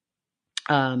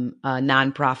a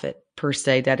nonprofit per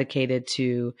se dedicated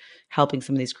to helping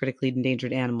some of these critically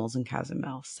endangered animals in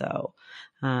Cozumel. So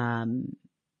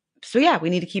yeah, we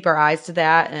need to keep our eyes to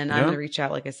that. And I'm going to reach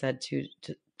out, like I said, to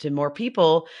more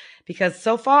people, because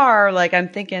so far, like, I'm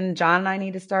thinking John and I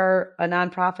need to start a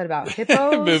nonprofit about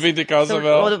hippos. Moving to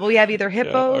Cozumel. So we have either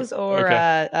hippos or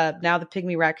now the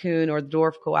pygmy raccoon or the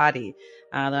dwarf coati.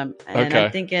 And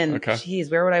I'm thinking, geez,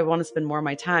 where would I want to spend more of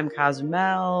my time?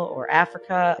 Cozumel or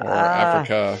Africa?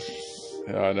 Africa.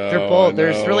 Yeah, I know. They're both.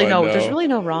 There's really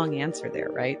no wrong answer there,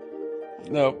 right?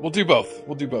 No, we'll do both.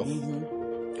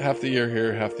 Half the year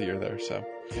here, half the year there. So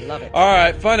I love it. All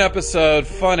right, fun episode,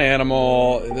 fun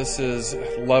animal.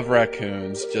 Love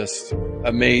raccoons, just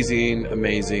amazing.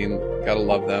 Gotta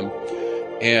love them.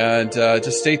 And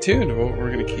just stay tuned.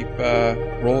 We're going to keep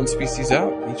rolling species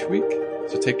out each week.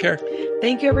 So take care.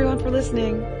 Thank you, everyone, for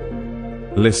listening.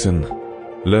 Listen,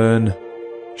 learn,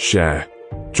 share.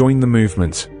 Join the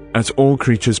movement at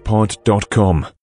allcreaturespod.com.